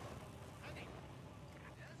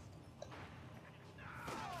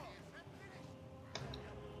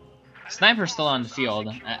 Sniper's still on the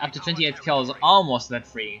field, up to 28 kills, almost vet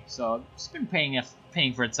free, so it's been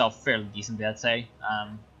paying for itself fairly decently, I'd say.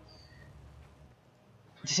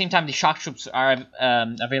 At the same time, the shock troops are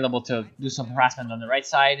available to do some harassment on the right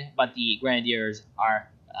side, but the grenadiers are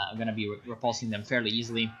going to be repulsing them fairly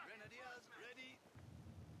easily.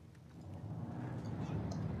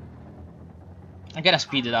 I gotta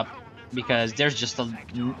speed it up because there's just a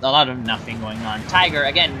lot of nothing going on. Tiger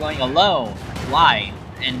again going alone. Why?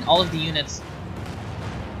 And all of the units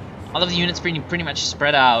pretty much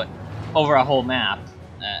spread out over a whole map,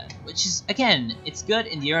 which is, again, it's good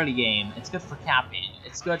in the early game. It's good for capping.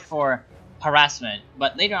 It's good for harassment.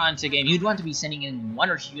 But later on into the game, you'd want to be sending in 1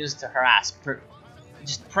 or 2 units to harass,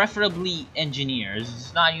 just preferably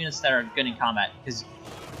engineers, not units that are good in combat, because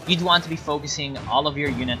you'd want to be focusing all of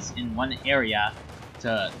your units in one area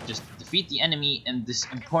to just defeat the enemy in this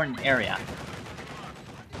important area.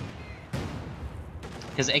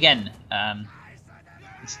 Because again,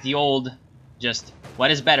 it's the old, just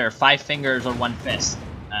what is better, 5 fingers or 1 fist?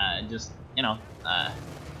 Just, you know,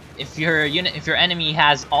 if your enemy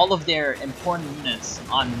has all of their important units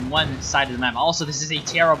on one side of the map. Also, this is a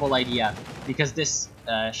terrible idea because this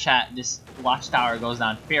watchtower goes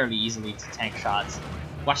down fairly easily to tank shots.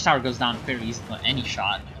 Watchtower goes down fairly easily to any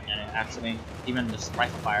shot, actually. Even just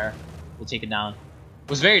rifle fire will take it down.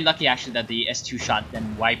 Was very lucky actually that the S2 shot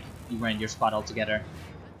then wiped the Grenadier squad altogether.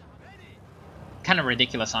 Kind of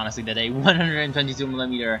ridiculous, honestly, that a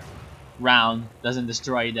 122mm round doesn't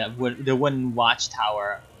destroy the wooden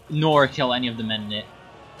watchtower nor kill any of the men in it,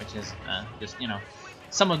 which is just, you know,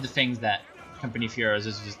 some of the things that Company of Heroes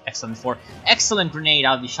is just excellent for. Excellent grenade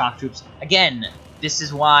out of the shock troops. Again, this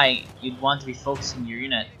is why you'd want to be focusing your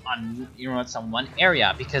unit on one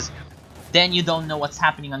area, because then you don't know what's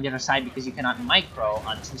happening on the other side, because you cannot micro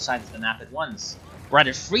on 2 sides of the map at once.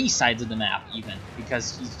 Rather, 3 sides of the map even,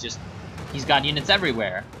 because he's got units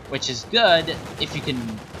everywhere, which is good if you can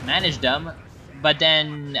manage them, but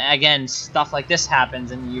then again, stuff like this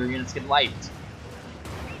happens and your units get wiped.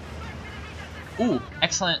 Ooh,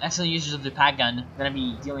 excellent usage of the pack gun. Gonna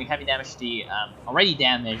be dealing heavy damage to the already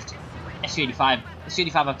damaged SU-85.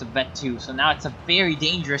 SU-85 up to vet 2, so now it's a very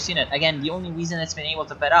dangerous unit. Again, the only reason it's been able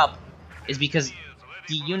to vet up is because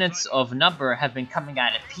the units of Nubber have been coming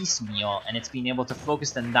at it piecemeal, and it's been able to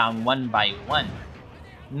focus them down 1 by 1.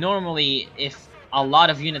 Normally, if a lot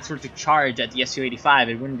of units were to charge at the SU-85,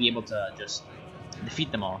 it wouldn't be able to just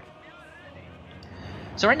defeat them all.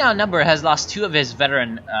 So right now, Nubber has lost 2 of his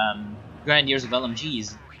veteran Grenadiers of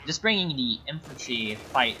LMGs, just bringing the infantry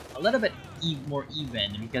fight a little bit more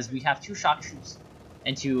even, because we have 2 shock troops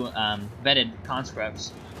and 2 vetted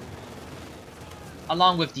conscripts,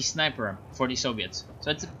 along with the sniper for the Soviets.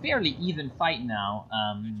 So it's a fairly even fight now.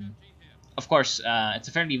 Of course, it's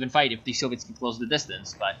a fairly even fight if the Soviets can close the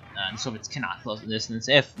distance, but the Soviets cannot close the distance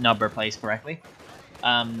if Nubber plays correctly.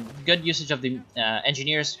 Good usage of the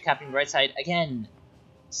engineers capping the right side. Again,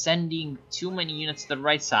 sending too many units to the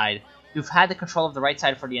right side. You've had the control of the right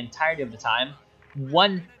side for the entirety of the time.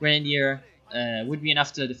 1 Grenadier would be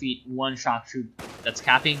enough to defeat 1 shock troop that's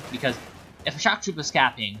capping, because if a shock troop is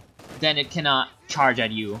capping, then it cannot charge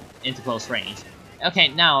at you into close range. Okay,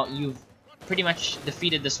 now you've pretty much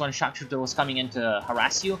defeated this 1 shock troop that was coming in to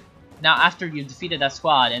harass you. Now, after you've defeated that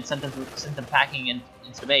squad and sent them packing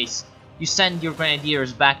into the base, you send your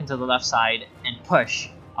Grenadiers back into the left side and push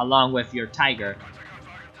along with your Tiger.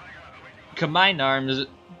 Combined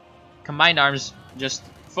arms, just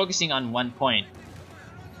focusing on 1 point.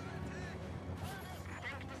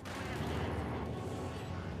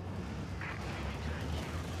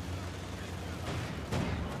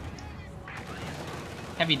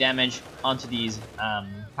 Heavy damage onto these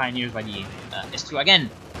Pioneers by the S2. Again,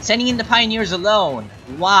 sending in the Pioneers alone.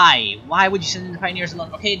 Why? Why would you send in the Pioneers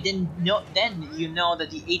alone? Okay, then you know that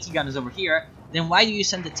the AT gun is over here. Then why do you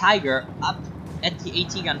send the Tiger up at the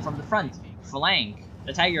AT gun from the front flank?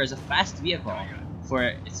 The Tiger is a fast vehicle for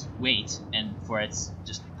its weight and for its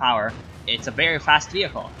just power. It's a very fast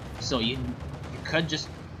vehicle, so you could just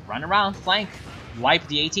run around, flank, wipe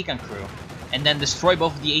the AT gun crew, and then destroy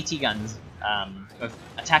both of the AT guns with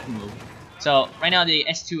attack move. So right now the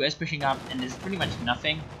S2 is pushing up, and there's pretty much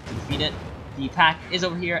nothing to defeat it. The pack is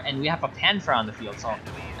over here, and we have a Panther on the field. So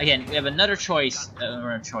again, we have another choice, we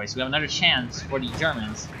have another chance for the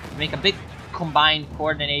Germans to make a big combined,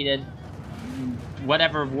 coordinated,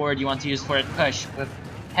 whatever word you want to use for it, push with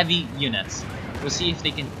heavy units. We'll see if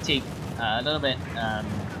they can take a little bit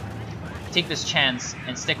take this chance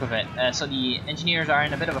and stick with it. So the engineers are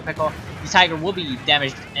in a bit of a pickle. The Tiger will be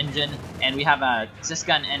damaged engine, and we have a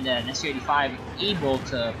Gun and an SU-85 able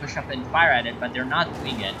to push up and fire at it, but they're not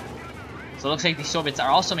doing it. So it looks like the Soviets are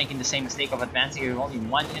also making the same mistake of advancing with only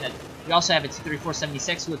one unit. We also have a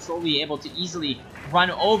T-34-76, which will be able to easily run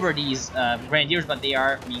over these Grenadiers, but they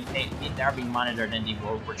are being monitored and they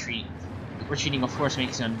will retreat. Retreating, of course,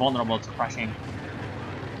 makes them vulnerable to crushing.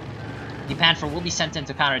 The Panther will be sent in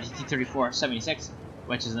to counter the T-34-76,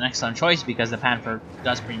 which is an excellent choice because the Panther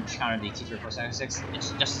does pretty much counter the T-34-76.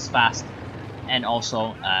 It's just as fast and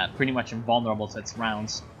also pretty much invulnerable to its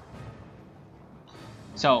rounds.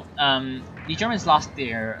 So, the Germans lost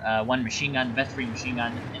their one machine gun, Vet-3 machine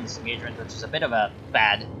gun in this engagement, which is a bit of a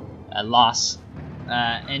bad loss.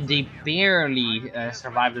 And they barely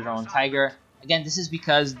survived their own Tiger. Again, this is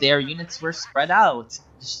because their units were spread out.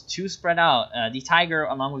 Just too spread out. The Tiger,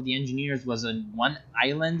 along with the engineers, was on one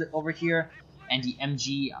island over here, and the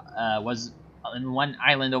MG was on one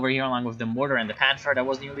island over here, along with the mortar and the Panther that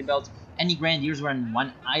was newly built, and the Grenadiers were on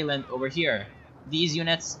one island over here. These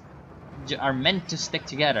units are meant to stick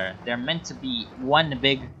together. They're meant to be one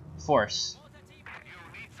big force,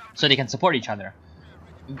 so they can support each other.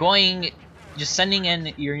 Just sending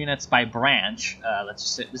in your units by branch,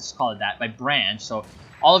 let's just call it that, by branch. So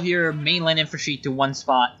all of your mainline infantry to one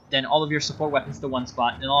spot, then all of your support weapons to one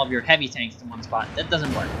spot, and all of your heavy tanks to one spot. That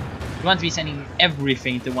doesn't work. You want to be sending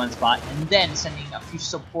everything to one spot, and then sending a few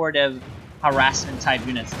supportive harassment type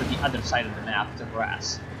units to the other side of the map to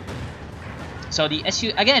harass. So the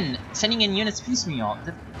SU, again, sending in units piecemeal.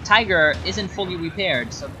 The Tiger isn't fully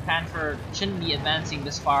repaired, so the Panther shouldn't be advancing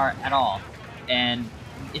this far at all. And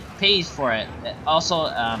it pays for it. Also,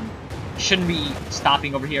 shouldn't be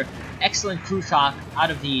stopping over here. Excellent crew shock out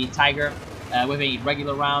of the Tiger with a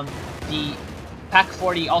regular round. The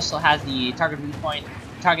PaK-40 also has the target viewpoint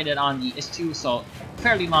targeted on the S2, so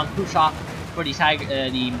fairly long crew shock for the Tiger,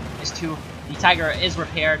 the S2. The Tiger is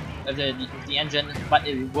repaired of the engine, but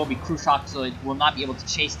it will be crew shocked, so it will not be able to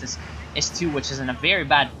chase this S2, which is in a very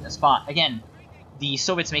bad spot. Again, the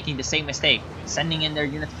Soviets making the same mistake, sending in their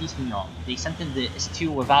units piecemeal. They sent in the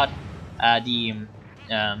S2 without the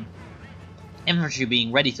infantry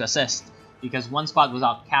being ready to assist, because one squad was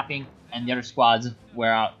out capping and the other squads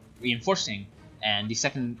were out reinforcing, and the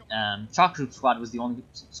second shock troop squad was the only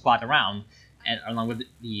squad around, and along with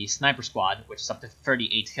the sniper squad, which is up to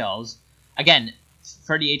 38 kills. Again,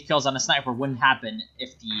 38 kills on a sniper wouldn't happen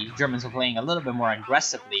if the Germans were playing a little bit more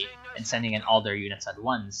aggressively and sending in all their units at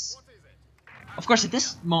once. Of course, at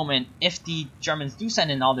this moment, if the Germans do send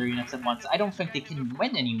in all their units at once, I don't think they can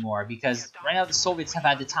win anymore, because right now the Soviets have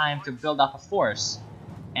had the time to build up a force,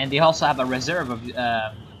 and they also have a reserve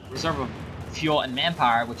of fuel and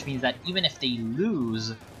manpower, which means that even if they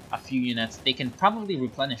lose a few units, they can probably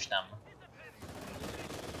replenish them.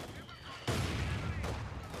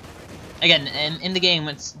 Again, in the game,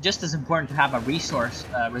 it's just as important to have a resource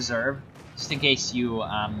reserve, just in case you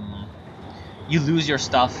lose your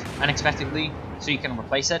stuff unexpectedly, so you can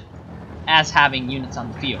replace it, as having units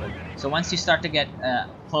on the field. So once you start to get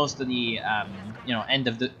close to the end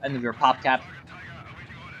of your pop cap,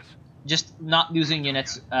 just not losing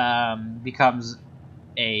units becomes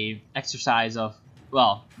a exercise of,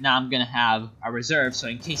 well, now I'm gonna have a reserve, so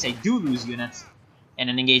in case I do lose units in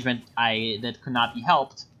an engagement that could not be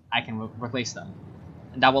helped, I can replace them,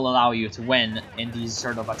 and that will allow you to win in these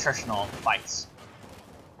sort of attritional fights.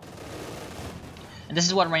 And this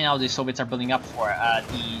is what right now the Soviets are building up for.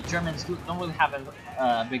 The Germans don't really have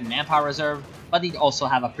a big manpower reserve, but they also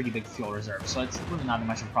have a pretty big fuel reserve, so it's really not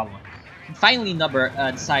much of a problem. And finally, Nubber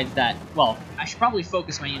decides that, well, I should probably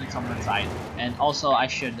focus my units on one side, and also I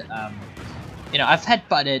should, I've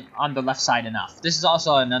headbutted on the left side enough. This is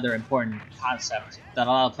also another important concept that a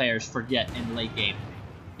lot of players forget in the late game.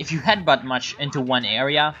 If you headbutt much into one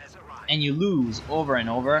area, and you lose over and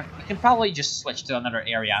over, you can probably just switch to another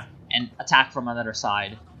area and attack from another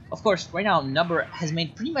side. Of course, right now, Nubber has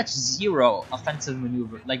made pretty much zero offensive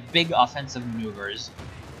maneuver, like big offensive maneuvers,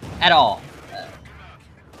 at all.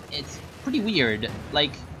 It's pretty weird.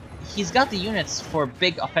 Like, he's got the units for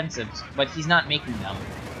big offensives, but he's not making them,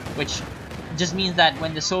 which just means that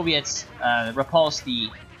when the Soviets repulse the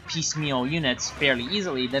piecemeal units fairly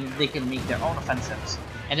easily, then they can make their own offensives.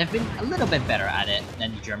 And they've been a little bit better at it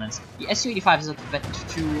than the Germans. The Su-85 is up to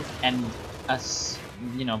Vet-2 and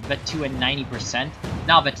Vet-2 and 90%,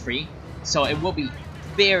 now Vet-3, so it will be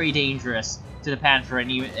very dangerous to the Panther and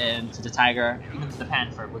even to the Tiger, even to the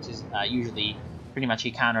Panther, which is usually pretty much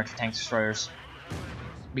a counter to tank destroyers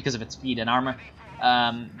because of its speed and armor.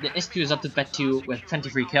 The S2 is up to Vet-2 with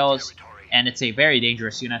 23 kills, and it's a very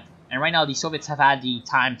dangerous unit. And right now the Soviets have had the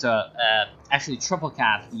time to actually triple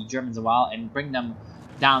cap the Germans a while and bring them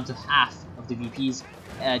down to half of the VPs.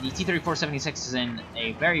 The T-34-76 is in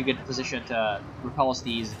a very good position to repulse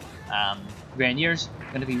these Grenadiers.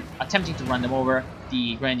 Going to be attempting to run them over.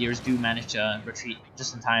 The Grenadiers do manage to retreat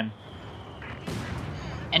just in time.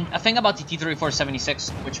 And a thing about the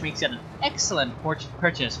T-34-76, which makes it an excellent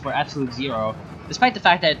purchase for Absolute Zero, despite the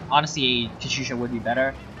fact that honestly a Katyusha would be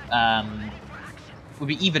better, would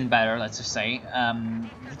be even better, let's just say.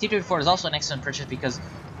 The T-34 is also an excellent purchase because,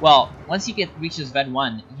 well, once you reaches Ved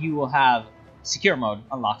 1, you will have secure mode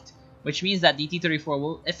unlocked, which means that the T-34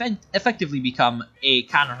 will effectively become a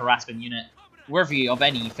counter-harassment unit worthy of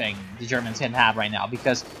anything the Germans can have right now,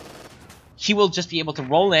 because he will just be able to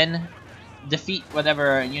roll in, defeat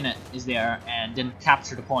whatever unit is there, and then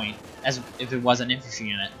capture the point as if it was an infantry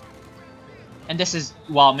unit. And this is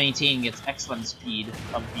while maintaining its excellent speed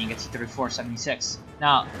of being a T-34-76.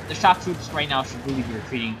 Now, the shock troops right now should really be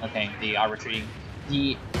retreating. Okay, they are retreating.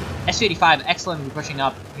 The Su-85 excellently pushing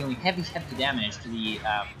up, dealing heavy damage to the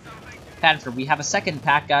Panther. We have a second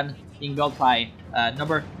pack gun being built by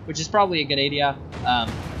Number, which is probably a good idea.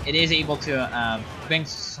 It is able to bring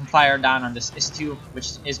some fire down on this IS-2,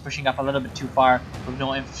 which is pushing up a little bit too far with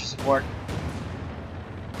no infantry support.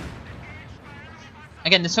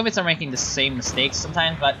 Again, the Soviets are making the same mistakes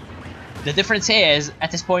sometimes, but the difference is, at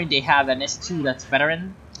this point, they have an IS-2 that's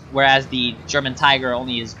veteran, whereas the German Tiger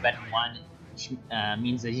only is veteran 1, which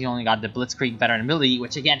means that he only got the Blitzkrieg veteran ability,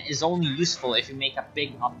 which again is only useful if you make a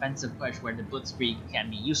big offensive push where the Blitzkrieg can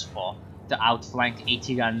be useful to outflank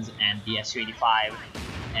AT guns and the Su-85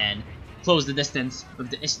 and close the distance with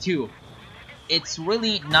the IS-2. It's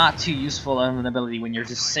really not too useful of an ability when you're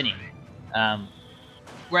just sitting.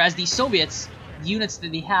 Whereas the Soviets, the units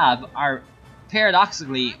that they have are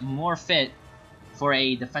paradoxically more fit for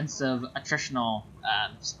a defensive attritional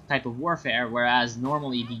type of warfare, whereas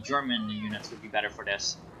normally the German units would be better for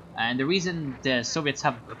this. And the reason the Soviets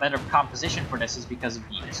have a better composition for this is because of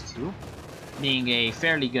the IS-2 being a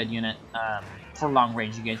fairly good unit for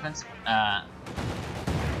long-range engagements,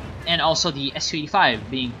 and also the Su-85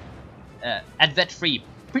 being at vet free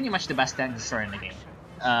pretty much the best tank destroyer in the game,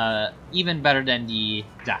 even better than the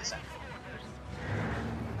Jackson.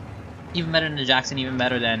 Even better than the Jackson, even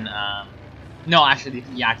better than no, actually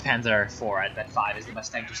the Yak Panzer 4 at vet 5 is the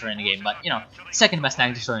best tank destroyer in the game, but you know, second best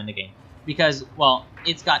tank destroyer in the game, because, well,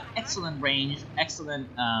 it's got excellent range, excellent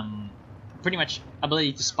pretty much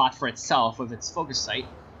ability to spot for itself with its focus sight,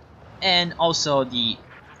 and also the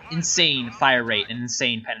insane fire rate and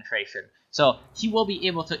insane penetration. So he will be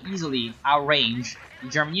able to easily outrange the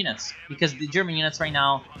German units, because the German units right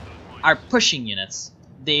now are pushing units.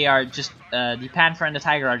 They are just, the Panther and the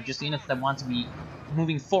Tiger are just units that want to be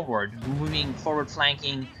moving forward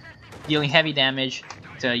flanking, dealing heavy damage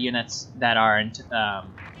to units that aren't,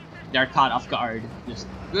 they're caught off guard, just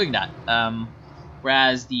doing that.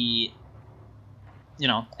 Whereas the, you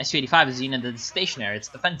know, Su-85 is a unit that's stationary, it's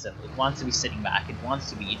defensive, it wants to be sitting back, it wants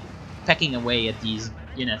to be pecking away at these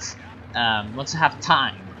units, wants to have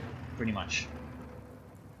time, pretty much.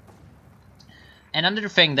 And another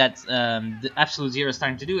thing that the Absolute Zero is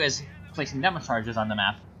starting to do is placing demo charges on the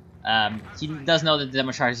map. He does know that the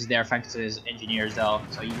demo charge is there thanks to his engineers though,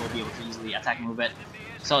 so he will be able to easily attack and move it.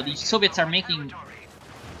 So the Soviets are making,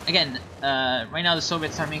 again, right now the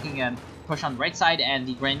Soviets are making a push on the right side and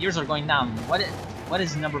the Grenadiers are going down. What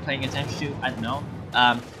is Number paying attention to? I don't know.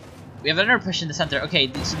 We have another push in the center.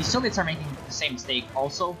 Okay, so the Soviets are making the same mistake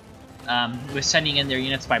also. With sending in their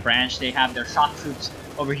units by branch. They have their shock troops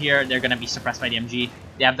over here, they're going to be suppressed by the MG.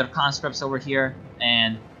 They have their conscripts over here,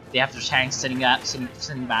 and they have their tanks sitting back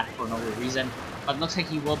for no reason. But it looks like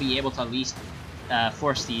he will be able to at least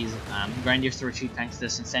force these Grenadiers to retreat thanks to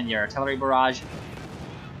this incendiary artillery barrage.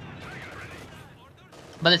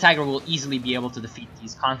 But the Tiger will easily be able to defeat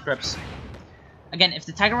these conscripts. Again, if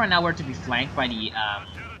the Tiger right now were to be flanked by the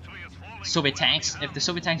Soviet tanks, if the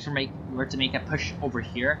Soviet tanks were to make a push over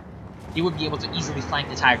here, they would be able to easily flank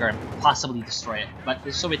the Tiger and possibly destroy it. But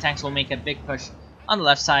the Soviet tanks will make a big push on the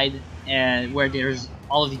left side, and where there's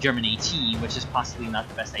all of the German AT, which is possibly not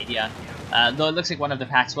the best idea. Though it looks like one of the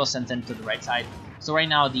packs was sent in to the right side. So right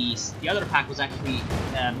now the other pack was actually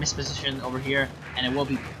mispositioned over here, and it will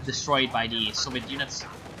be destroyed by the Soviet units.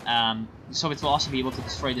 The Soviets will also be able to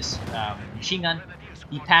destroy this machine gun.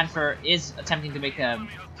 The Panther is attempting to make a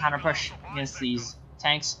counter push against these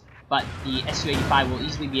tanks, but the Su-85 will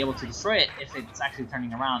easily be able to destroy it if it's actually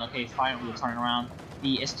turning around. Okay, finally we're turning around.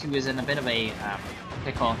 The S2 is in a bit of a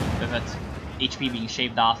pickle with its HP being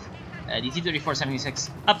shaved off. The T-34-76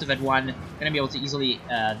 up to Vet 1, going to be able to easily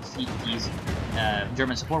defeat these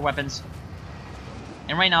German support weapons.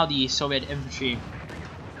 And right now the Soviet infantry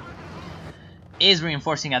is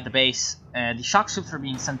reinforcing at the base, and the shock troops are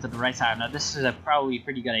being sent to the right side. Now this is a probably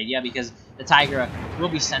pretty good idea because the Tiger will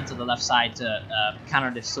be sent to the left side to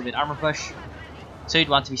counter the Soviet armor push. So you'd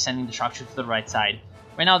want to be sending the shock troops to the right side.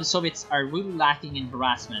 Right now the Soviets are really lacking in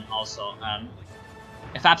harassment also.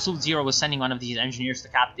 If Absolute Zero was sending one of these engineers to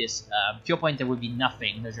cap this fuel point, there would be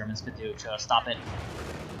nothing the Germans could do to stop it.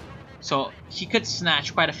 So he could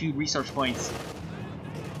snatch quite a few resource points.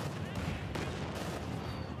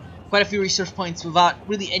 Quite a few resource points without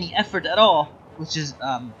really any effort at all, which is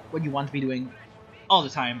what you want to be doing all the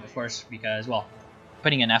time, of course, because, well,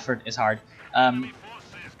 putting in effort is hard.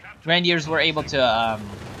 Grenadiers were able to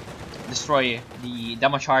destroy the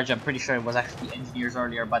demo charge. I'm pretty sure it was actually the engineers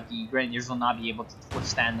earlier, but the Grenadiers will not be able to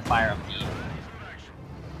withstand the fire of the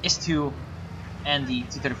IS-2 and the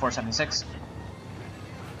T-34-76.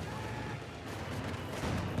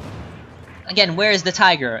 Again, where is the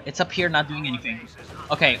Tiger? It's up here not doing anything.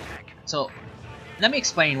 Okay, so let me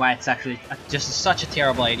explain why it's actually just such a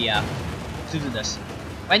terrible idea to do this.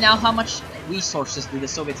 Right now, how much resources do the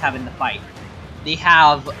Soviets have in the fight? They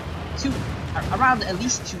have around at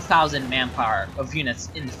least 2,000 manpower of units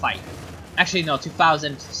in the fight. Actually, no,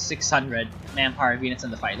 2,600 manpower of units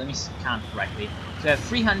in the fight. Let me count correctly. So we have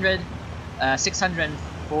 300,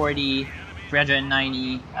 640,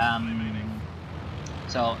 390.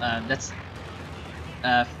 That's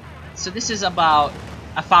so this is about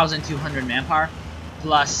 1,200 manpower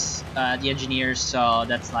plus the engineers. So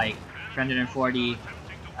that's like 340.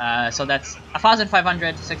 So that's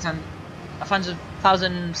 1,500, 600.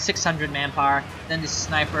 1,600 manpower, then the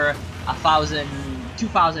sniper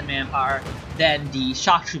 2,000 manpower, then the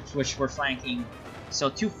shock troops which were flanking, so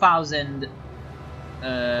 2,000,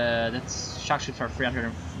 that's shock troops are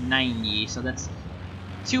 390, so that's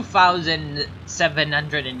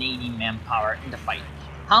 2,780 manpower in the fight.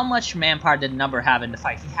 How much manpower did Number have in the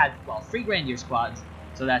fight? He had, well, 3 Grenadier squads,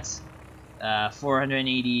 so that's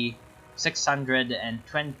 480, 620,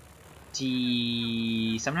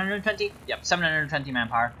 720? Yep, 720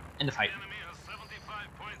 manpower in the fight.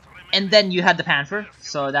 And then you had the Panther,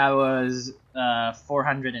 so that was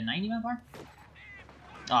 490 manpower?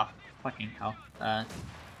 Oh, fucking hell. Oh,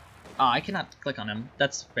 I cannot click on him.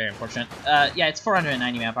 That's very unfortunate. Yeah, it's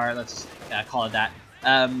 490 manpower, let's call it that.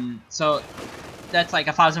 So that's like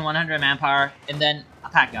 1,100 manpower, and then a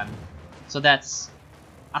pack gun. So that's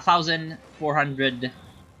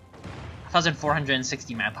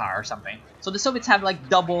 1,460 manpower or something. So the Soviets have like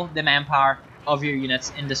double the manpower of your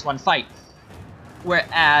units in this one fight.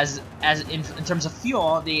 Whereas, in terms of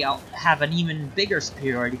fuel, they have an even bigger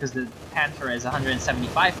superiority because the Panther is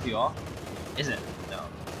 175 fuel. Is it? No.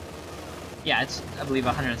 Yeah, it's, I believe,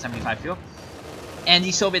 175 fuel. And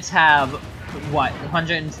the Soviets have, what,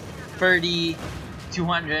 130,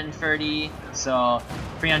 230, so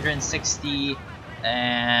 360,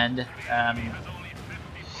 and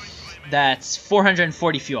that's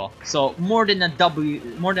 440 fuel. So more than a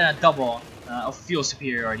double of fuel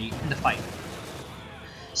superiority in the fight.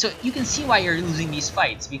 So you can see why you're losing these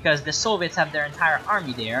fights, because the Soviets have their entire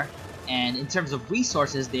army there, and in terms of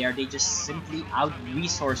resources there, they just simply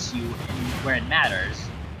out-resource you where it matters,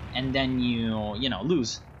 and then you know,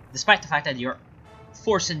 lose. Despite the fact that your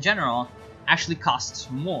force in general actually costs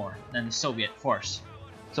more than the Soviet force.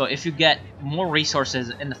 So if you get more resources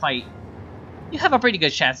in the fight, you have a pretty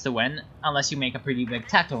good chance to win, unless you make a pretty big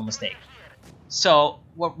tactical mistake. So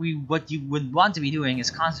what you would want to be doing is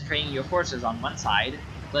concentrating your forces on one side,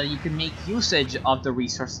 so that you can make usage of the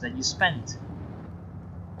resources that you spent.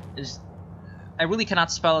 I really cannot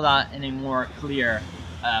spell it out in a more clear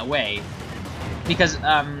way, because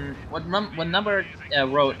what Number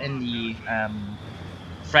wrote in the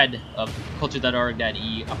thread of culture.org that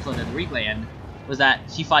he uploaded the replay in was that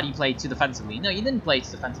he thought he played too defensively. No, you didn't play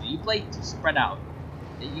too defensively. You played too spread out.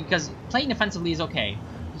 Because playing defensively is okay.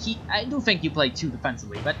 I do think you played too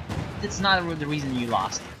defensively, but it's not the reason you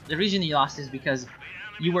lost. The reason you lost is because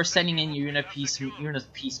you were sending in your unit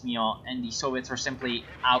piecemeal, and the Soviets were simply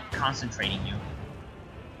out-concentrating you.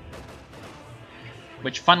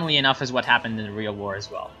 Which, funnily enough, is what happened in the real war as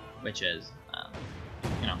well. Which is,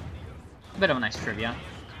 you know, a bit of a nice trivia.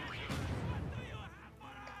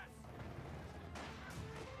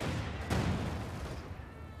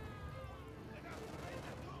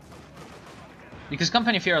 Because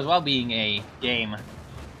Company of Heroes, while being a game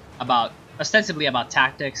ostensibly about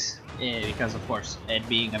tactics, because of course it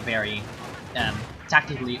being a very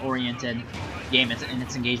tactically oriented game in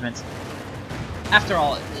its engagements, after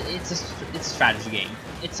all, it's a strategy game.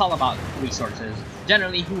 It's all about resources.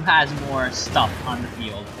 Generally, who has more stuff on the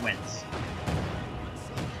field wins.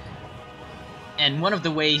 And one of the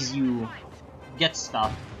ways you get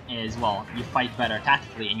stuff is, well, you fight better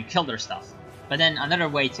tactically and you kill their stuff. But then another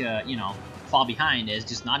way to, you know, fall behind is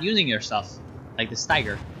just not using your stuff, like this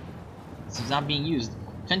tiger. It's not being used.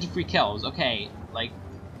 23 kills, okay, like,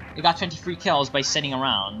 it got 23 kills by sitting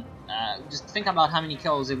around. Just think about how many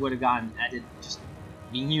kills it would have gotten at it just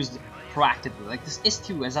being used proactively. Like, this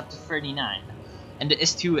IS-2 is up to 39, and the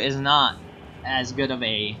IS-2 is not as good of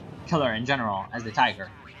a killer in general as the tiger.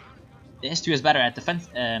 The IS-2 is better at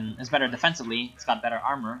defensively. It's got better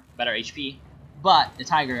armor, better HP, but the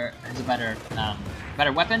tiger has a better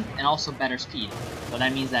better weapon and also better speed. So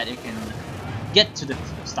that means that it can get to the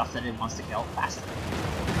stuff that it wants to kill faster.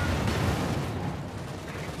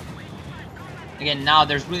 Again, now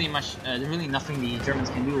there's really nothing the Germans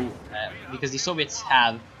can do because the Soviets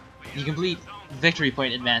have the complete victory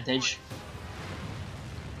point advantage,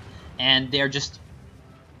 and they're just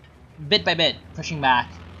bit by bit pushing back,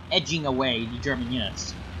 edging away the German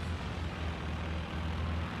units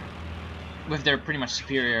with their pretty much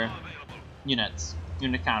superior unit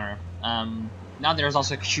counter. Now there's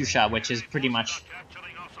also Katyusha, which is pretty much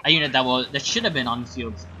a unit that should have been on the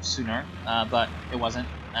field sooner, but it wasn't,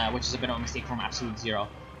 which is a bit of a mistake from Absolute Zero.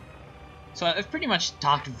 So I've pretty much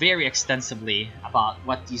talked very extensively about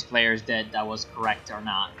what these players did that was correct or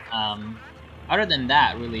not. Other than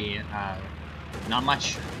that, really, not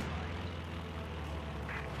much.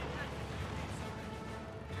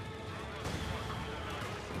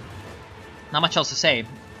 Not much else to say.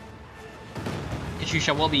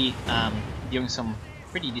 Katyusha will be doing some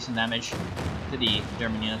pretty decent damage to the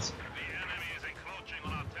German units.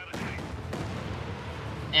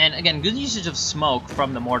 And again, good usage of smoke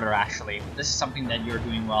from the mortar, actually. This is something that you're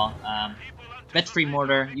doing well. Bit-free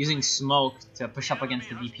mortar, using smoke to push up against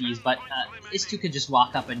the VPs, but IS-2 could just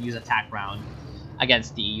walk up and use attack round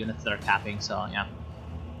against the units that are capping, so yeah.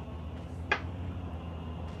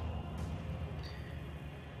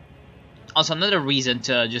 Also, another reason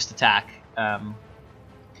to just attack.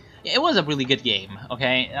 It was a really good game,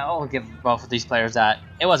 okay? I'll give both of these players that.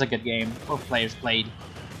 It was a good game. Both players played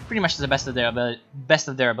pretty much to the best of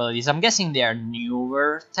their abilities. I'm guessing they are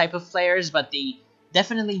newer type of players, but they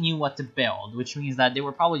definitely knew what to build, which means that they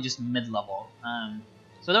were probably just mid-level.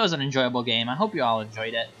 So that was an enjoyable game. I hope you all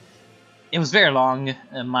enjoyed it. It was very long.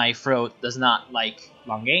 My throat does not like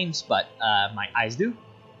long games, but my eyes do.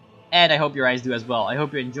 And I hope your eyes do as well. I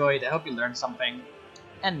hope you enjoyed, I hope you learned something,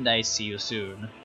 and I see you soon.